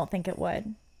again? I don't think it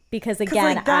would. Because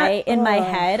again, in my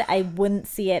head, I wouldn't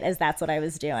see it as that's what I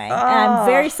was doing. And I'm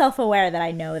very self-aware that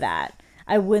I know that.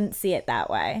 I wouldn't see it that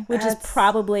way, which is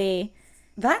probably...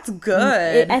 That's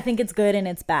good. I think it's good and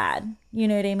it's bad. You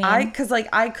know what I mean? Because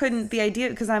I couldn't... The idea...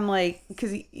 Because I'm like...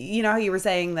 Because you know how you were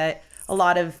saying that a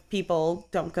lot of people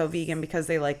don't go vegan because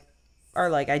they are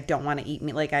like, I don't want to eat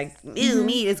meat. Like,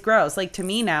 meat is gross. Like, to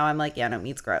me now, I'm like, yeah, no,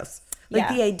 meat's gross. Like,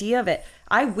 the idea of it.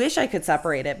 I wish I could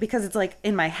separate it because it's like,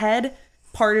 in my head...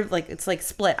 part of like it's like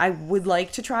split. I would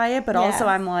like to try it, but also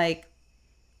I'm like,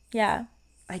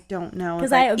 I don't know.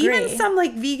 Because I agree. Even some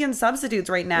like vegan substitutes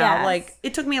right now, like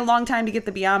it took me a long time to get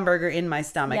the Beyond Burger in my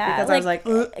stomach because I was like,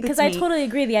 because I totally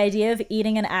agree. The idea of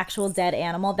eating an actual dead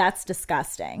animal, that's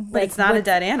disgusting. But it's not a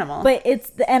dead animal. But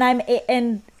it's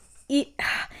and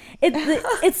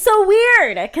it's so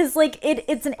weird because like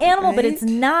it's an animal, but it's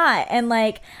not. And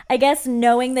like, I guess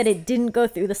knowing that it didn't go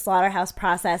through the slaughterhouse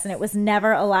process and it was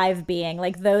never a live being,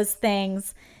 like those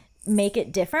things make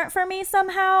it different for me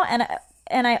somehow.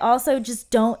 And I also just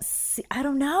don't see, I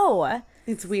don't know.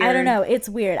 It's weird. I don't know. It's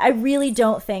weird. I really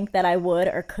don't think that I would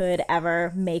or could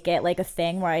ever make it like a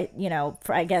thing where I,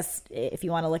 I guess if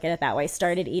you want to look at it that way,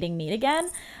 started eating meat again.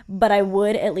 But I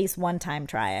would at least one time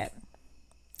try it.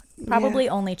 Probably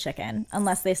only chicken,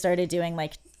 unless they started doing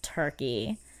like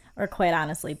turkey or quite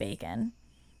honestly bacon.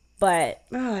 But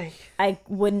I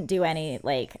wouldn't do any,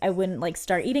 like, I wouldn't like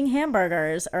start eating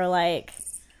hamburgers or like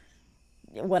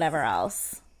whatever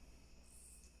else.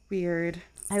 Weird.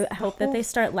 I hope that they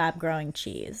start lab growing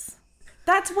cheese.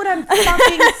 That's what I'm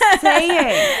fucking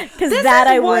saying. Because that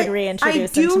I would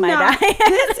reintroduce into my diet.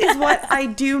 This is what I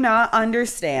do not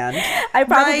understand. I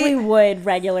probably would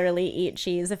regularly eat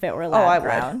cheese if it were lab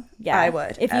grown. Yeah, I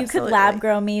would. If you could lab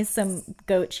grow me some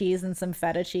goat cheese and some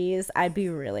feta cheese, I'd be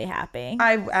really happy.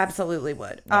 I absolutely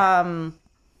would. Yeah.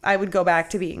 I would go back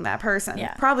to being that person.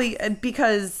 Yeah. Probably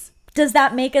because... Does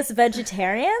that make us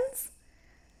vegetarians?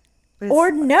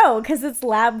 Or no, because it's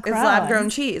lab grown. It's lab grown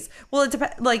cheese. Well, it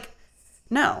depends. Like...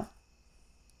 No.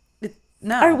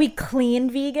 No. Are we clean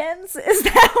vegans? Is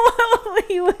that what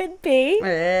we would be?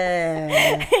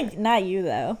 Not you,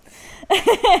 though.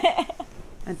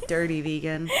 A dirty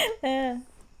vegan.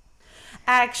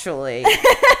 Actually,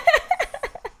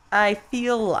 I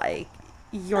feel like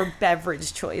your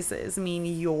beverage choices mean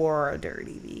you're a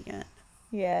dirty vegan.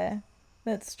 Yeah,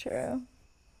 that's true.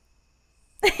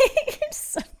 You're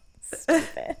so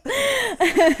stupid.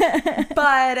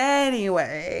 But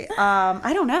anyway,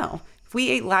 I don't know. If we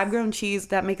ate lab-grown cheese,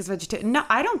 that make us vegetarian? No,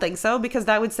 I don't think so, because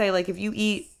that would say, like, if you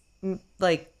eat,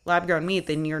 like, lab-grown meat,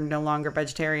 then you're no longer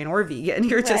vegetarian or vegan.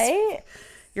 You're just,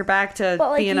 you're back to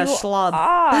being a schlub.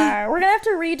 We're going to have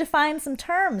to redefine some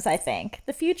terms, I think.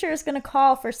 The future is going to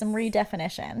call for some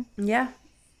redefinition. Yeah.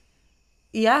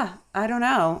 Yeah, I don't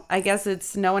know. I guess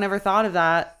it's, no one ever thought of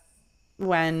that.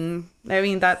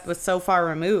 That was so far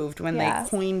removed when they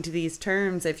coined these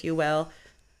terms, if you will.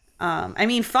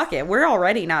 Fuck it. We're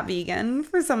already not vegan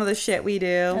for some of the shit we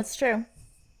do. That's true.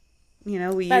 We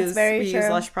use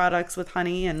Lush products with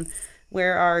honey and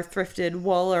wear our thrifted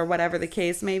wool or whatever the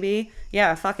case may be.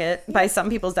 Yeah, fuck it. By some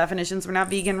people's definitions, we're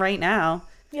not vegan right now.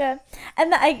 Yeah.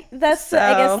 And I guess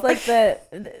like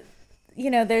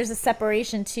there's a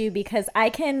separation too, because I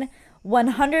can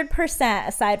 100%,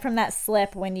 aside from that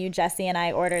slip when Jesse and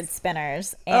I ordered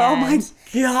spinners and, oh my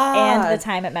God, and the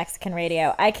time at Mexican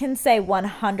Radio, I can say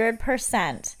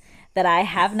 100% that I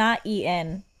have not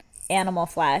eaten animal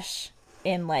flesh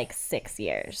in like 6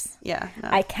 years. Yeah. No.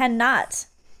 I cannot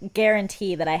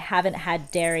guarantee that I haven't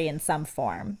had dairy in some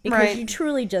form, because you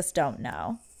truly just don't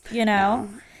know, No.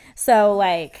 So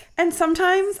like, and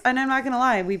sometimes, and I'm not going to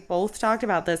lie, we both talked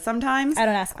about this. Sometimes I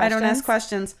don't ask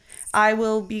questions. I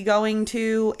will be going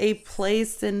to a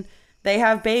place and they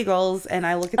have bagels and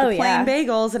I look at the plain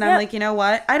bagels and I'm like, you know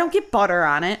what? I don't get butter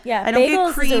on it. Yeah. I don't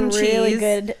get cream is a cheese. Really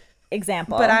good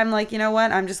example. But I'm like, you know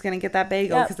what? I'm just going to get that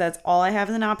bagel because that's all I have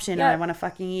as an option and I want to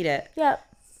fucking eat it. Yep.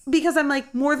 Because I'm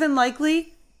like, more than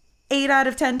likely, 8 out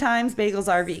of 10 times bagels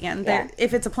are vegan. Yeah.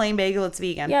 If it's a plain bagel, it's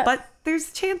vegan. Yep. But there's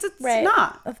a chance it's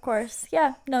not. Of course.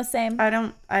 Yeah. No, same. I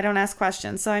don't ask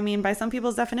questions. So by some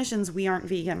people's definitions, we aren't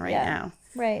vegan right now.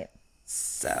 Right.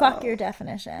 So fuck your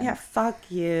definition. Yeah, fuck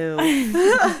you.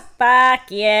 Fuck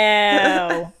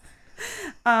you.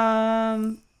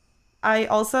 I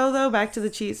also, though, back to the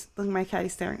cheese. Look, my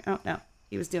cat's staring. Oh no,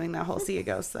 he was doing that whole see a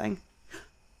ghost thing.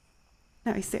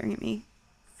 Now he's staring at me.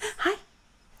 Hi.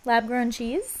 Lab grown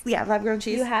cheese? Yeah, lab grown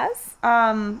cheese. You has?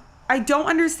 I don't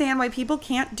understand why people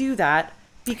can't do that.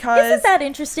 Because isn't that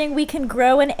interesting? We can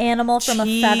grow an animal from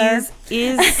a feather.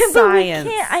 Cheese is science.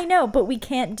 I know, but we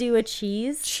can't do a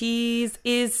cheese. Cheese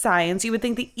is science. You would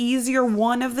think the easier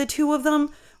one of the two of them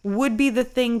would be the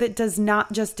thing that does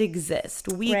not just exist.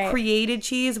 We created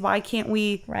cheese. Why can't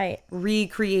we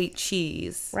recreate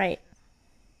cheese? Right.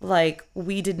 Like,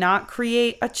 we did not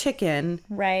create a chicken.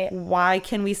 Right. Why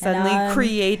can we suddenly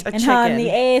create a chicken? And on the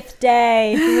 8th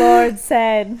day, the Lord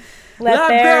said, let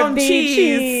there be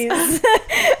cheese.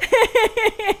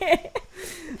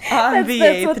 On the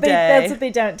 8th day. That's what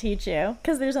they don't teach you.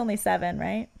 Because there's only 7,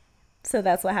 right? So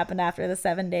that's what happened after the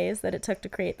 7 days that it took to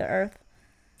create the earth.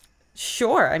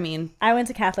 Sure. I went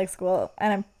to Catholic school,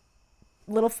 and I'm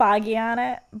a little foggy on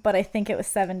it, but I think it was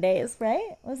 7 days,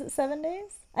 right? Was it 7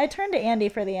 days? I turned to Andy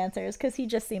for the answers because he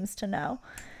just seems to know.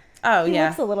 Oh, he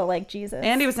looks a little like Jesus.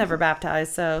 Andy was never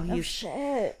baptized, so he's... Oh,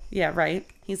 shit. Yeah, right.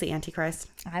 He's the Antichrist.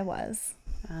 I was.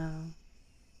 Oh.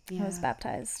 Yeah. I was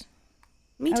baptized.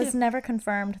 Me too. I was never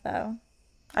confirmed, though.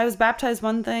 I was baptized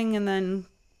one thing and then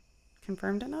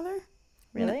confirmed another.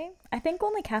 Really? I think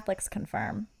only Catholics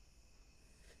confirm.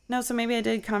 No, so maybe I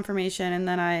did confirmation and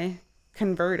then I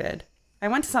converted. I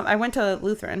went to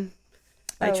Lutheran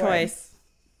by choice.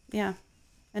 Word. Yeah.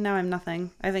 And now I'm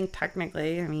nothing. I think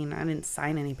technically, I mean, I didn't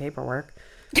sign any paperwork.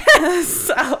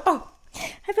 So I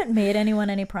haven't made anyone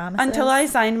any promises. Until I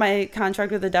signed my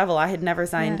contract with the devil, I had never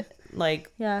signed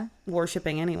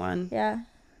worshiping anyone. Yeah.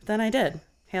 Then I did.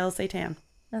 Hail Satan.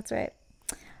 That's right.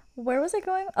 Where was I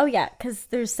going? Oh, yeah, because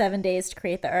there's 7 days to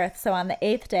create the earth. So on the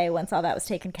 8th day, once all that was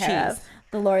taken care of,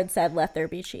 the Lord said, let there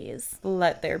be cheese.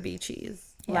 Let there be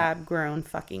cheese. Yeah. Lab-grown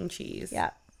fucking cheese.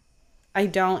 Yeah.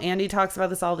 Andy talks about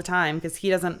this all the time because he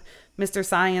doesn't, Mr.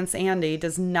 Science Andy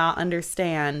does not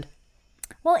understand.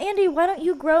 Well, Andy, why don't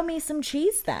you grow me some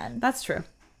cheese then? That's true.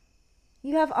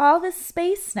 You have all this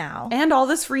space now. And all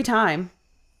this free time.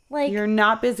 Like, you're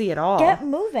not busy at all. Get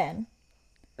moving.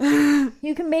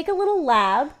 You can make a little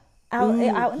lab out in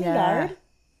the yard.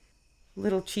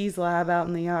 Little cheese lab out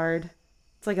in the yard.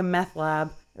 It's like a meth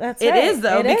lab. That's right. It is,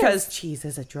 though, because cheese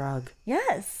is a drug.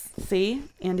 Yes. See?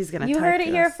 Andy's going to You heard it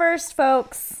here first,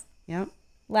 folks. Yep.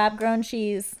 Lab-grown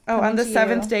cheese. Oh, on the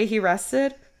 7th day he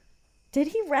rested? Did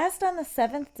he rest on the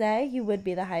 7th day? You would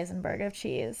be the Heisenberg of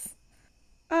cheese.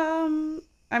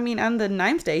 I mean, on the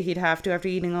 9th day he'd have to after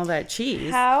eating all that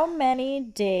cheese. How many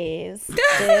days did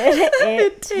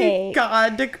it take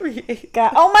God to create?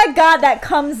 God. Oh my God, that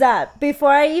comes up.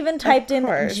 Before I even typed in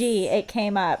G, it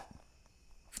came up.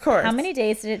 Of course. How many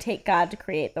days did it take God to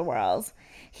create the world?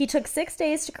 He took 6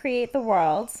 days to create the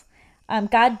world.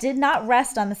 God did not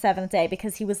rest on the 7th day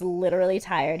because he was literally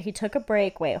tired. He took a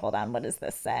break. Wait, hold on. What does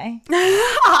this say? Whatever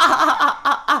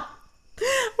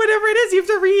it is, you have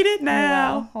to read it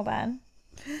now. Oh, hold on.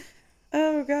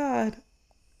 Oh, God.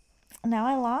 Now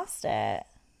I lost it.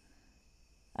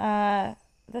 The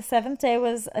 7th day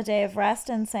was a day of rest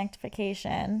and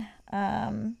sanctification.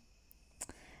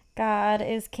 God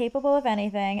is capable of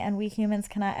anything, and we humans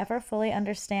cannot ever fully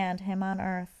understand him on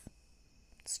earth.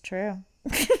 It's true.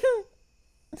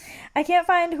 I can't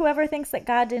find whoever thinks that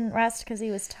God didn't rest because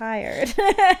he was tired.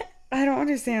 I don't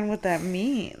understand what that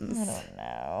means. I don't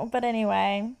know. But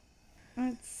anyway.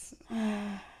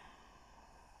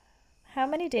 How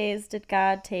many days did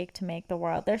God take to make the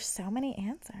world? There's so many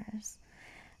answers.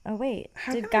 Oh, wait.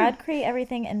 Did God create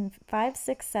everything in 5,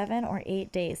 6, 7, or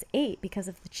 8 days? 8 because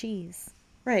of the cheese.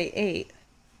 Right, 8.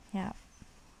 Yeah.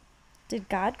 Did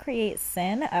God create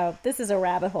sin? Oh, this is a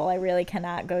rabbit hole I really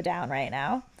cannot go down right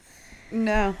now.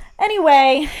 No.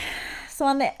 Anyway, so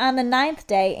on the 9th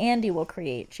day, Andy will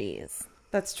create cheese.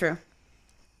 That's true.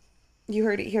 You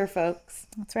heard it here, folks.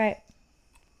 That's right.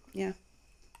 Yeah.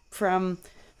 From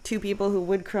 2 people who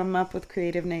would come up with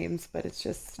creative names, but it's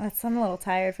just... I'm a little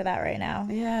tired for that right now.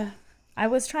 Yeah. I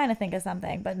was trying to think of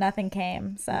something, but nothing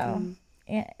came, so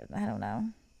I don't know.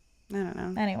 I don't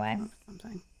know. Anyway.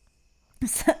 Something.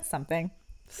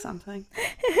 Something.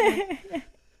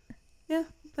 Yeah,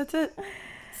 that's it.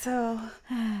 So,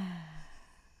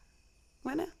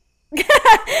 what now?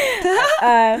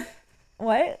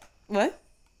 What? What?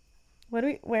 What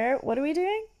are we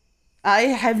doing? I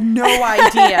have no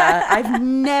idea. I've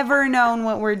never known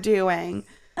what we're doing.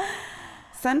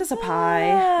 Send us a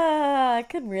pie. I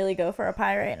could really go for a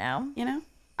pie right now. You know?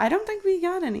 I don't think we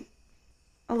got any.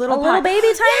 A little baby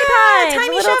tiny pie.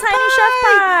 Tiny little chef tiny pie. chef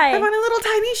pie. I want a little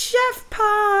tiny chef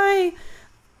pie.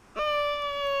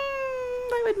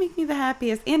 That would make me the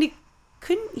happiest. Andy,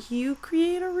 couldn't you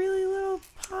create a really little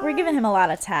pie? We're giving him a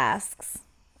lot of tasks.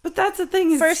 But that's the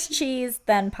thing. First cheese,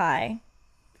 then pie.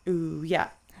 Ooh, yeah.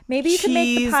 Maybe you can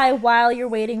make the pie while you're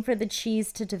waiting for the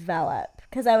cheese to develop.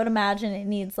 Because I would imagine it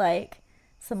needs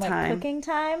some cooking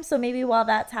time. So maybe while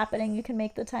that's happening, you can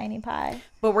make the tiny pie.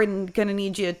 But we're going to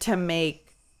need you to make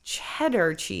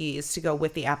cheddar cheese to go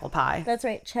with the apple pie. That's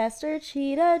right. Chester,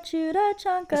 cheetah, chewed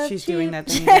chunk of She's doing that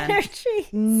thing cheddar again.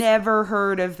 cheese. Never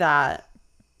heard of that.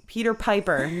 Peter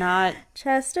Piper, not...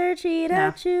 Chester,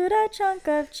 cheetah, chewed chunk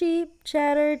of cheap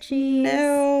cheddar cheese.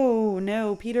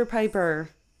 No, Peter Piper.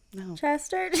 No.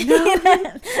 Chester,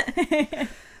 cheetah. I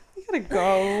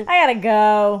gotta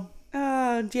go.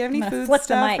 Do you have any food flip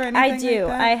stuff the mic. or anything I do. like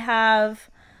that? I have...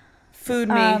 Food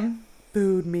me.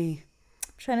 Food me.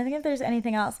 I'm trying to think if there's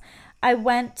anything else. I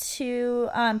went to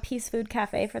Peace Food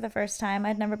Cafe for the first time.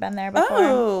 I'd never been there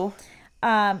before.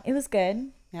 Oh. It was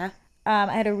good. Yeah.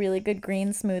 I had a really good green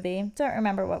smoothie. Don't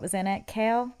remember what was in it.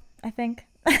 Kale, I think.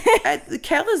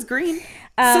 Kale is green,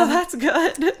 so that's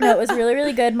good. No, it was really,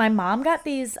 really good. My mom got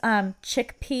these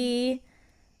chickpea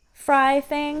fry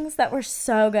things that were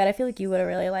so good. I feel like you would have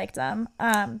really liked them.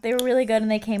 They were really good, and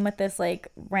they came with this like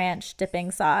ranch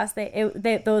dipping sauce.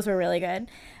 Those were really good.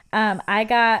 I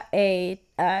got a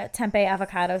tempeh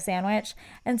avocado sandwich.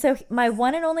 And so my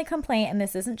one and only complaint, and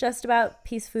this isn't just about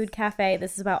Peace Food Cafe,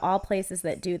 this is about all places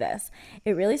that do this.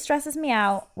 It really stresses me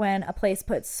out when a place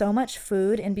puts so much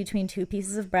food in between two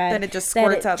pieces of bread. Then it just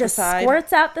squirts out the side.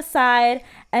 Squirts out the side,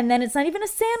 and then it's not even a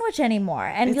sandwich anymore.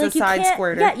 And it's like, a side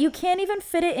squirter. Yeah, you can't even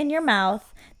fit it in your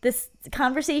mouth. This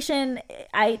conversation,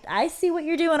 I see what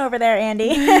you're doing over there,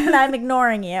 Andy, and I'm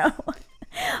ignoring you.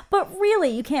 But really,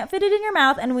 you can't fit it in your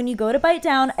mouth, and when you go to bite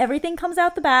down, everything comes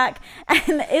out the back,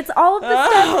 and it's all of the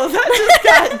stuff. Oh, that just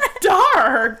got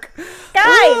dark.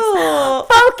 Guys,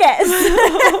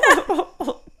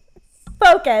 focus.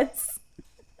 Focus.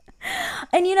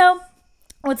 And you know,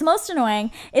 what's most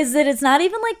annoying is that it's not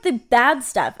even like the bad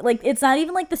stuff. Like, it's not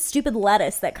even like the stupid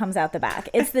lettuce that comes out the back.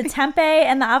 It's the tempeh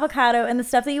and the avocado and the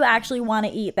stuff that you actually want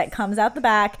to eat that comes out the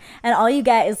back, and all you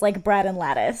get is like bread and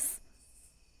lettuce.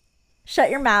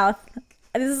 Shut your mouth.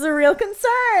 This is a real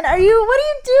concern. What are you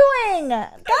doing?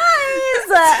 Guys!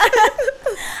 I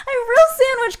have real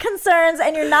sandwich concerns,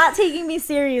 and you're not taking me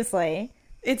seriously.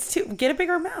 Get a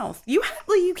bigger mouth. You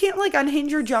can't like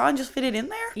unhinge your jaw and just fit it in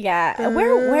there? Yeah.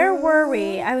 Where were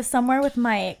we? I was somewhere with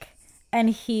Mike,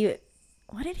 and he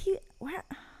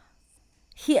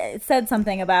said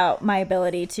something about my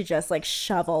ability to just like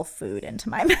shovel food into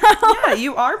my mouth. Yeah,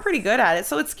 you are pretty good at it.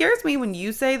 So it scares me when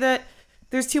you say that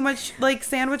there's too much like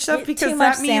sandwich stuff, because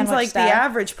that means like stuff. The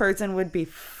average person would be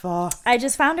fucked. I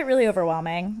just found it really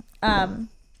overwhelming.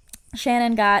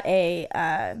 Shannon got a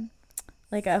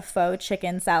faux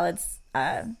chicken salad,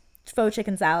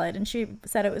 and she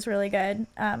said it was really good.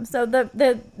 So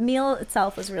the meal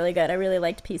itself was really good. I really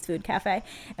liked Peace Food Cafe,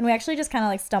 and we actually just kind of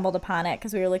like stumbled upon it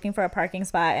because we were looking for a parking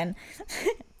spot, and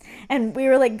and we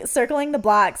were like circling the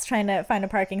blocks trying to find a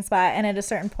parking spot. And at a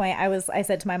certain point, I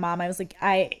said to my mom, I was like,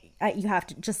 you have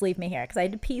to just leave me here, because I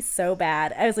had to pee so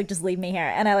bad. I was like, just leave me here.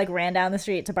 And I like ran down the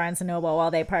street to Barnes & Noble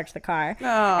while they parked the car.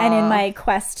 Aww. And in my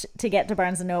quest to get to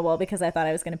Barnes & Noble, because I thought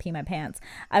I was going to pee my pants,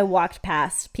 I walked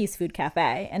past Peace Food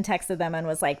Cafe and texted them and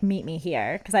was like, meet me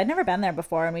here, because I'd never been there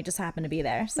before, and we just happened to be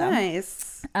there. So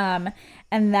nice. And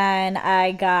then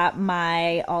I got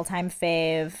my all-time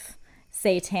fave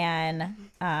seitan.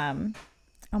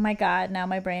 Oh my God, now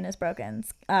my brain is broken.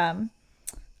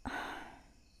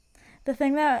 The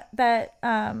thing that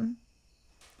oh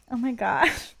my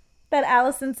gosh, that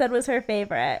Allison said was her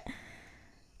favorite.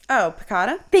 Oh,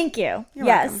 piccata? Thank you. You're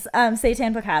yes,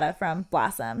 seitan piccata from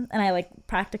Blossom, and I like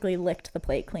practically licked the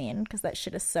plate clean because that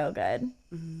shit is so good.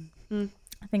 Mm-hmm.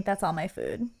 I think that's all my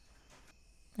food.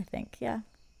 I think, yeah.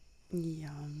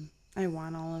 Yum. I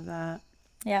want all of that.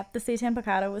 Yeah, the seitan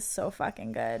piccata was so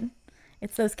fucking good.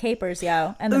 It's those capers,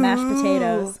 yo, and the mashed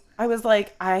potatoes. I was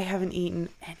like, I haven't eaten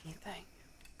anything,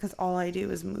 because all I do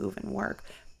is move and work.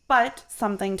 But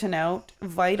something to note,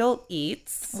 Vital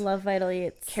Eats. Love Vital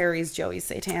Eats. Carries Joey's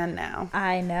seitan now.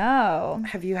 I know.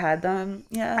 Have you had them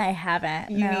yet? I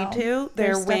haven't. You need to.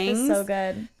 Their wings. Stuff is so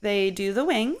good. They do the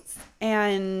wings.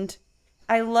 And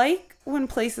I like when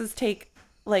places take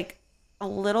like a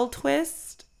little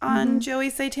twist on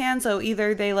Joey's seitan. So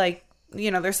either they like,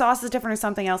 their sauce is different or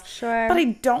something else. Sure. But I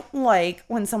don't like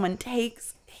when someone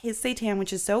takes his seitan,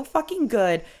 which is so fucking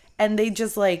good, and they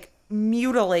just like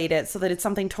mutilate it so that it's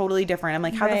something totally different. I'm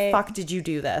like, how the fuck did you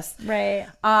do this? Right.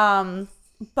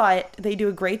 But they do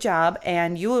a great job,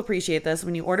 and you'll appreciate this.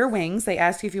 When you order wings, they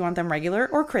ask you if you want them regular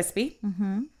or crispy.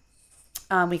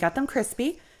 Mm-hmm. We got them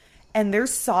crispy, and their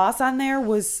sauce on there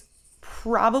was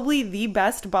probably the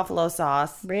best buffalo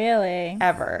sauce really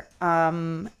ever.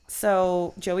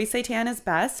 So Joey seitan is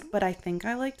best, but I think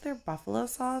I liked their buffalo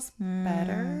sauce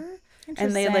better.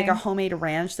 And they had like a homemade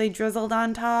ranch they drizzled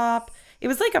on top. It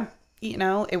was like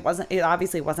it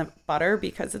obviously wasn't butter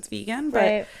because it's vegan,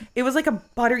 but it was like a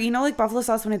butter, like buffalo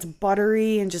sauce when it's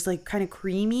buttery and just like kind of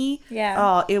creamy. Yeah.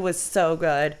 Oh, it was so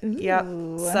good. Ooh. Yep.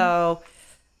 So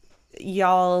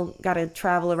y'all got to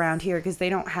travel around here because they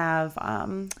don't have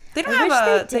they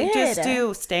just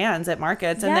do stands at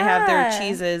markets and they have their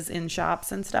cheeses in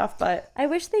shops and stuff. But I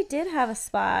wish they did have a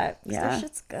spot. Yeah, their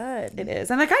shit's good. It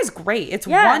is, and that guy's great. It's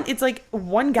like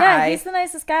one guy. Yeah, he's the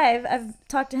nicest guy. I've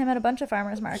talked to him at a bunch of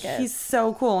farmers markets. He's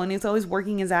so cool, and he's always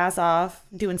working his ass off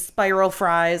doing spiral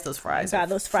fries. Those fries,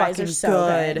 those fries are so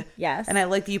good. Yes, and I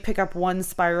like that you pick up one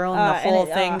spiral and the whole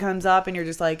thing comes up, and you're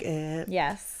just like, eh.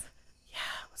 Yes.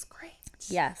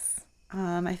 Yes.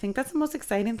 I think that's the most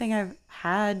exciting thing I've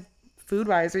had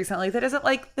food-wise recently. That isn't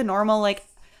like the normal, like,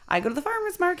 I go to the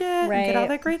farmer's market and get all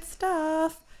that great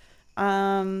stuff.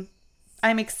 I'm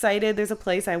excited. There's a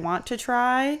place I want to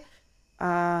try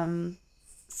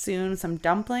soon some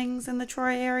dumplings in the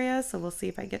Troy area. So we'll see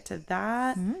if I get to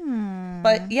that.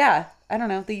 But yeah, I don't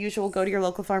know. The usual, go to your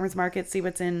local farmer's market, see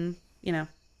what's in,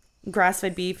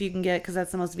 grass-fed beef you can get, because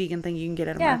that's the most vegan thing you can get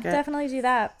at a market. Yeah, definitely do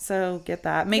that. So get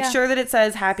that. Make sure that it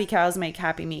says happy cows make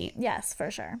happy meat. Yes,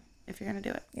 for sure. If you're going to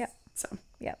do it. Yep. So.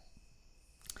 Yep.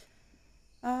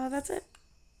 That's it.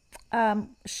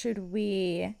 Should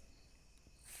we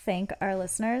thank our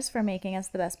listeners for making us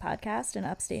the best podcast in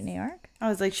upstate New York? I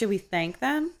was like, should we thank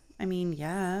them? I mean,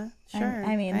 yeah, sure.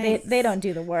 I mean, they don't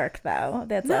do the work, though.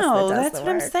 That's us no, that does that's the what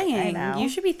I'm work. saying. You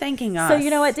should be thanking us. So you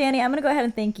know what, Danny? I'm going to go ahead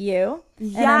and thank you.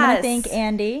 Yes. And I'm going to thank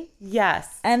Andy.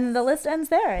 Yes. And the list ends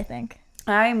there, I think.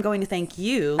 I'm going to thank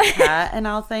you, Pat, and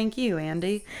I'll thank you,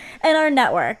 Andy. And our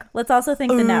network. Let's also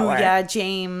thank the network. Yeah,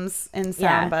 James and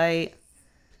Soundbite. Yeah.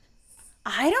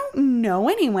 I don't know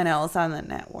anyone else on the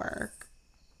network.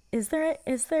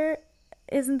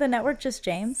 Isn't the network just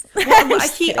James? Well,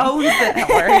 he owns the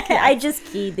network. I just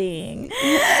kidding.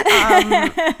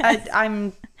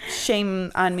 I'm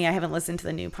shame on me. I haven't listened to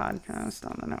the new podcast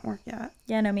on the network yet.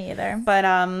 Yeah, no, me either.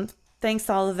 But thanks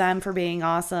to all of them for being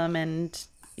awesome, and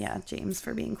James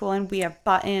for being cool. And we have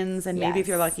buttons, and maybe if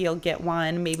you're lucky, you'll get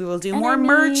one. Maybe we'll do more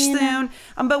merch soon.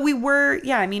 But we're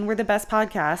the best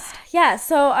podcast. Yeah.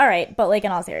 So all right, but like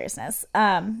in all seriousness,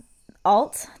 the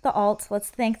alt. Let's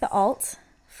thank the alt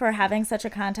for having such a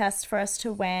contest for us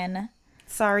to win.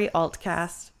 Sorry,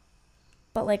 Altcast.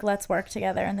 But like, let's work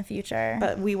together in the future.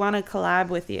 But we want to collab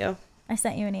with you. I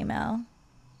sent you an email.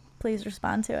 Please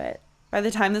respond to it. By the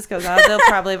time this goes out, they'll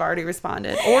probably have already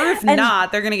responded. Or if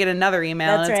not, they're going to get another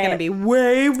email and it's going to be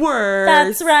way worse.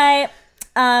 That's right.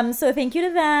 So thank you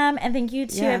to them, and thank you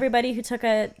to everybody who took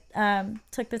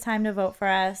the time to vote for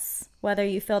us, whether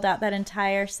you filled out that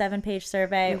entire 7-page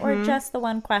survey or just the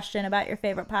one question about your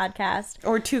favorite podcast.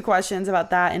 Or 2 questions about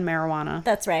that and marijuana.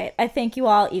 That's right. I thank you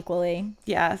all equally.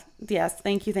 Yes.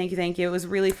 Thank you. It was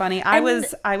really funny. I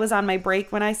was on my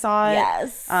break when I saw it.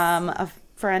 Yes. A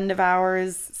friend of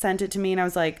ours sent it to me and I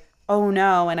was like, oh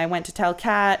no. And I went to tell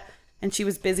Kat and she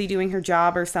was busy doing her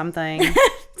job or something.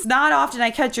 It's not often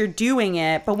I catch her doing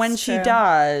it, but when she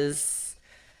does,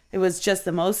 it was just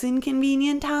the most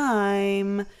inconvenient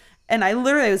time. And I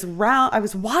was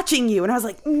watching you and I was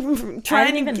like,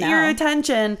 trying to get your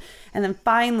attention. And then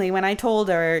finally, when I told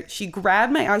her, she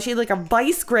grabbed she had like a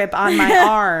vice grip on my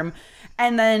arm.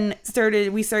 And then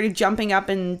we started jumping up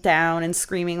and down and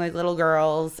screaming like little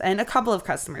girls. And a couple of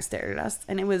customers stared at us.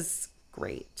 And it was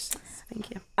great. Thank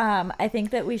you. I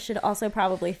think that we should also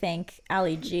probably thank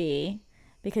Allie G,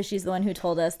 because she's the one who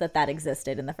told us that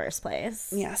existed in the first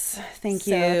place. Yes. Thank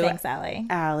you. Thanks, Allie.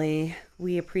 Allie,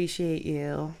 we appreciate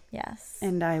you. Yes.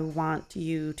 And I want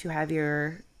you to have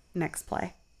your next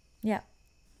play. Yeah.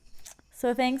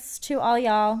 So thanks to all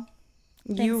y'all.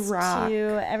 You rock. Thanks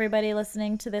to everybody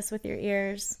listening to this with your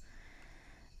ears.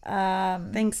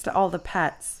 Thanks to all the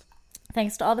pets.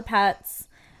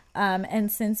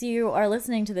 And since you are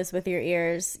listening to this with your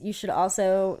ears, you should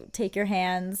also take your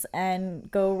hands and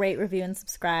go rate, review, and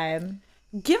subscribe.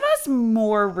 Give us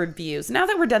more reviews. Now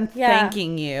that we're done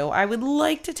thanking you, I would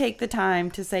like to take the time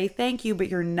to say thank you, but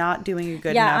you're not doing a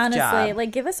good enough job. Yeah, honestly,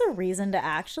 like, give us a reason to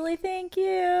actually thank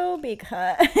you,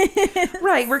 because...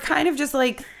 Right, we're kind of just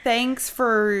like, thanks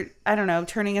for, I don't know,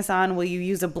 turning us on. Will you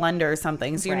use a blender or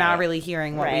something? So you're not really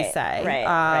hearing what we say. Right.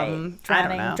 I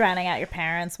don't know. Drowning out your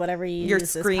parents, whatever you your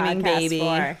use screaming this podcast baby.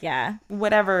 for. Yeah.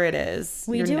 Whatever it is.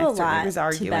 We do a lot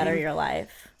to better your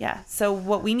life. Yeah. So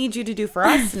what we need you to do for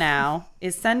us now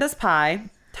is send us pie,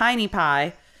 tiny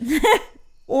pie,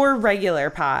 or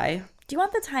regular pie. Do you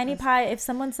want the tiny pie? If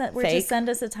someone were to send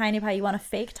us a tiny pie, you want a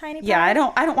fake tiny pie? Yeah, I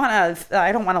don't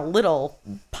want a little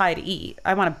pie to eat.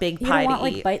 I want a big pie to eat. You don't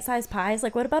want like bite-sized pies?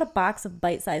 Like, what about a box of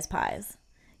bite-sized pies?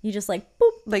 You just like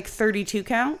boop, like 32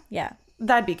 count? Yeah.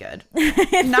 That'd be good.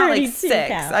 Not like 6.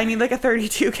 Count. I need like a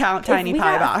 32 count tiny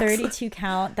pie box. 32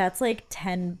 count, that's like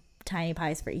 10 tiny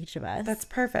pies for each of us. That's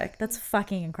perfect. That's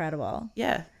fucking incredible.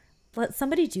 Yeah. Let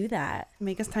somebody do that.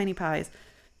 Make us tiny pies.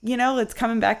 You know, it's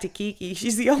coming back to Kiki.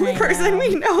 She's the only person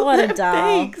we know what that a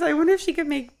doll. bakes. I wonder if she could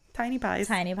make tiny pies.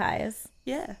 Tiny pies.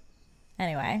 Yeah.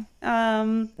 Anyway.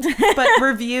 But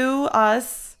review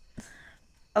us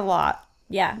a lot.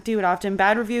 Yeah. Do it often.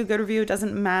 Bad review, good review, it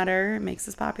doesn't matter. It makes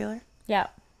us popular. Yeah.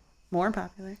 More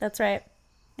popular. That's right.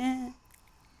 Yeah.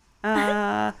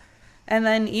 And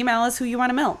then email us who you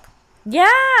want to milk.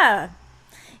 Yeah.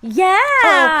 Yeah.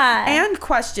 Oh, and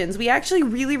questions. We actually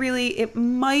really, it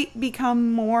might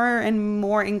become more and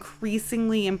more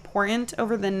increasingly important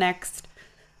over the next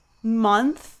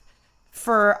month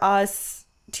for us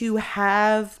to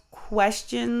have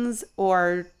questions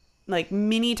or like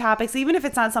mini topics, even if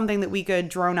it's not something that we could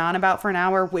drone on about for an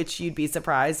hour, which you'd be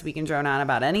surprised we can drone on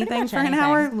about anything for an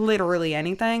hour, literally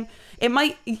anything. It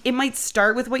might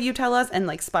start with what you tell us and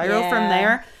like spiral from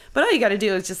there, but all you got to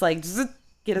do is just like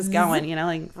get us going, you know,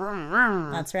 like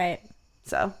that's right.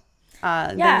 So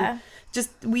then just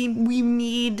we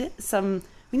need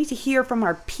to hear from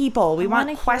our people. We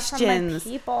want questions,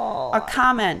 a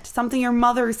comment, something your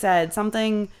mother said,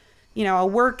 something, you know, a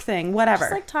work thing, whatever.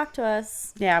 Just like talk to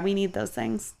us. Yeah, we need those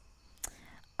things.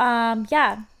 So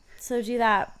do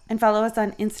that. And follow us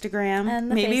on Instagram. And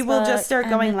maybe Facebook, we'll just start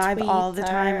going live Twitter. all the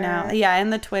time now. Yeah,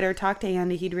 and the Twitter. Talk to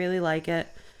Andy. He'd really like it.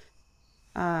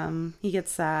 He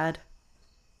gets sad.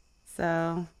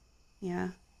 So, yeah.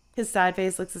 His sad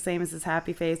face looks the same as his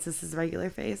happy face as his regular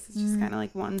face. It's just kind of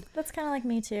like one. That's kind of like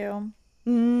me too.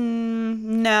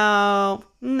 No.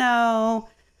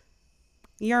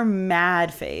 Your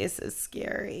mad face is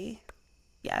scary.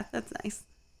 Yeah, that's nice.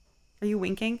 Are you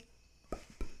winking?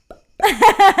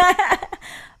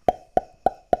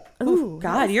 Ooh,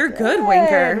 God, you're a good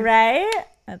winker. Right?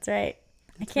 That's right.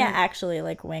 I can't actually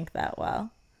like wink that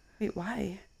well. Wait,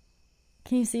 why?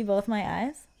 Can you see both my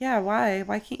eyes? Yeah, why?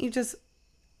 Why can't you just...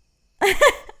 I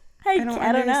don't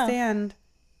understand. understand.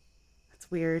 That's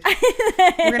weird.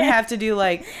 We're going to have to do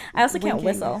like... I also can't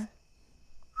whistle.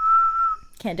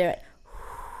 Can't do it.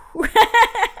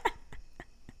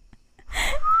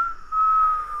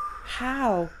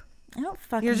 How? I don't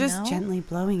fucking know. You're just gently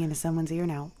blowing into someone's ear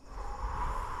now.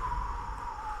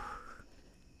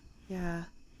 Yeah.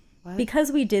 What?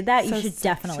 Because we did that, So you should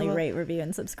definitely sexual. rate, review,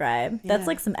 and subscribe. Yeah. That's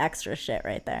like some extra shit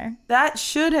right there. That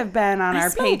should have been on our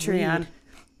smell Patreon.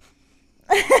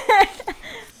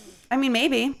 I mean,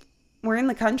 maybe. We're in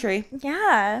the country.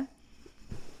 Yeah.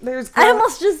 There's I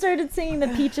almost just started singing the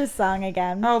Peaches song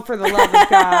again. Oh, for the love of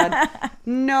God.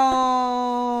 No.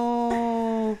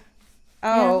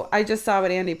 Oh, I just saw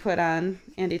what Andy put on.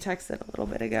 Andy texted a little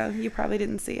bit ago. You probably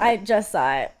didn't see it. I just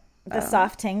saw it. The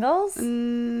soft tingles?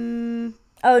 Mm,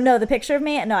 Oh, no, the picture of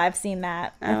me? No, I've seen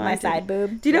that. With I my didn't. side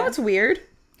boob. Do you know what's weird?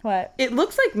 What? It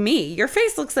looks like me. Your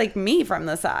face looks like me from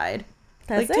the side.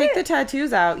 Does Like, take it? the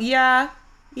tattoos out. Yeah.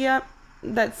 Yep.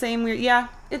 That same weird. Yeah,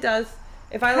 it does.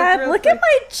 If I God, look look at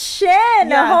my chin.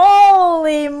 Yeah.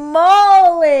 Holy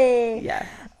moly. Yeah.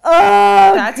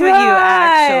 Oh, That's God. what you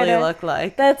actually look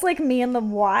like. That's like me in the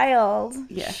wild.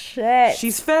 Yeah. Shit.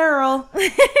 She's feral.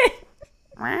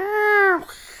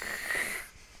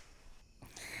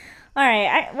 All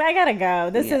right, I gotta go.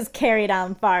 This is carried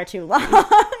on far too long.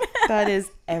 That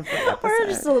is every episode. We're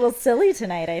just a little silly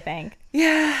tonight, I think.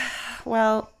 Yeah.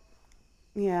 Well,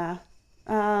 yeah.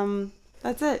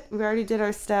 That's it. We already did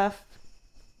our stuff.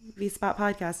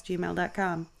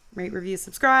 vspotpodcast@gmail.com. Rate, review,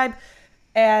 subscribe.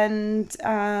 And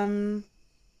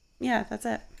yeah, that's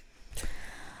it.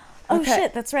 Oh, Okay.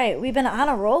 shit, that's right. We've been on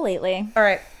a roll lately. All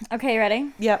right. Okay, you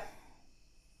ready? Yep.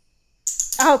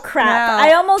 Oh, crap. Now,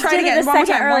 I almost try did it again. it a One more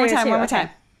second time, earlier, one more time, too. one more Okay. time.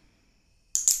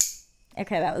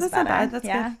 Okay, that was That's better. not bad. That's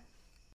yeah. good.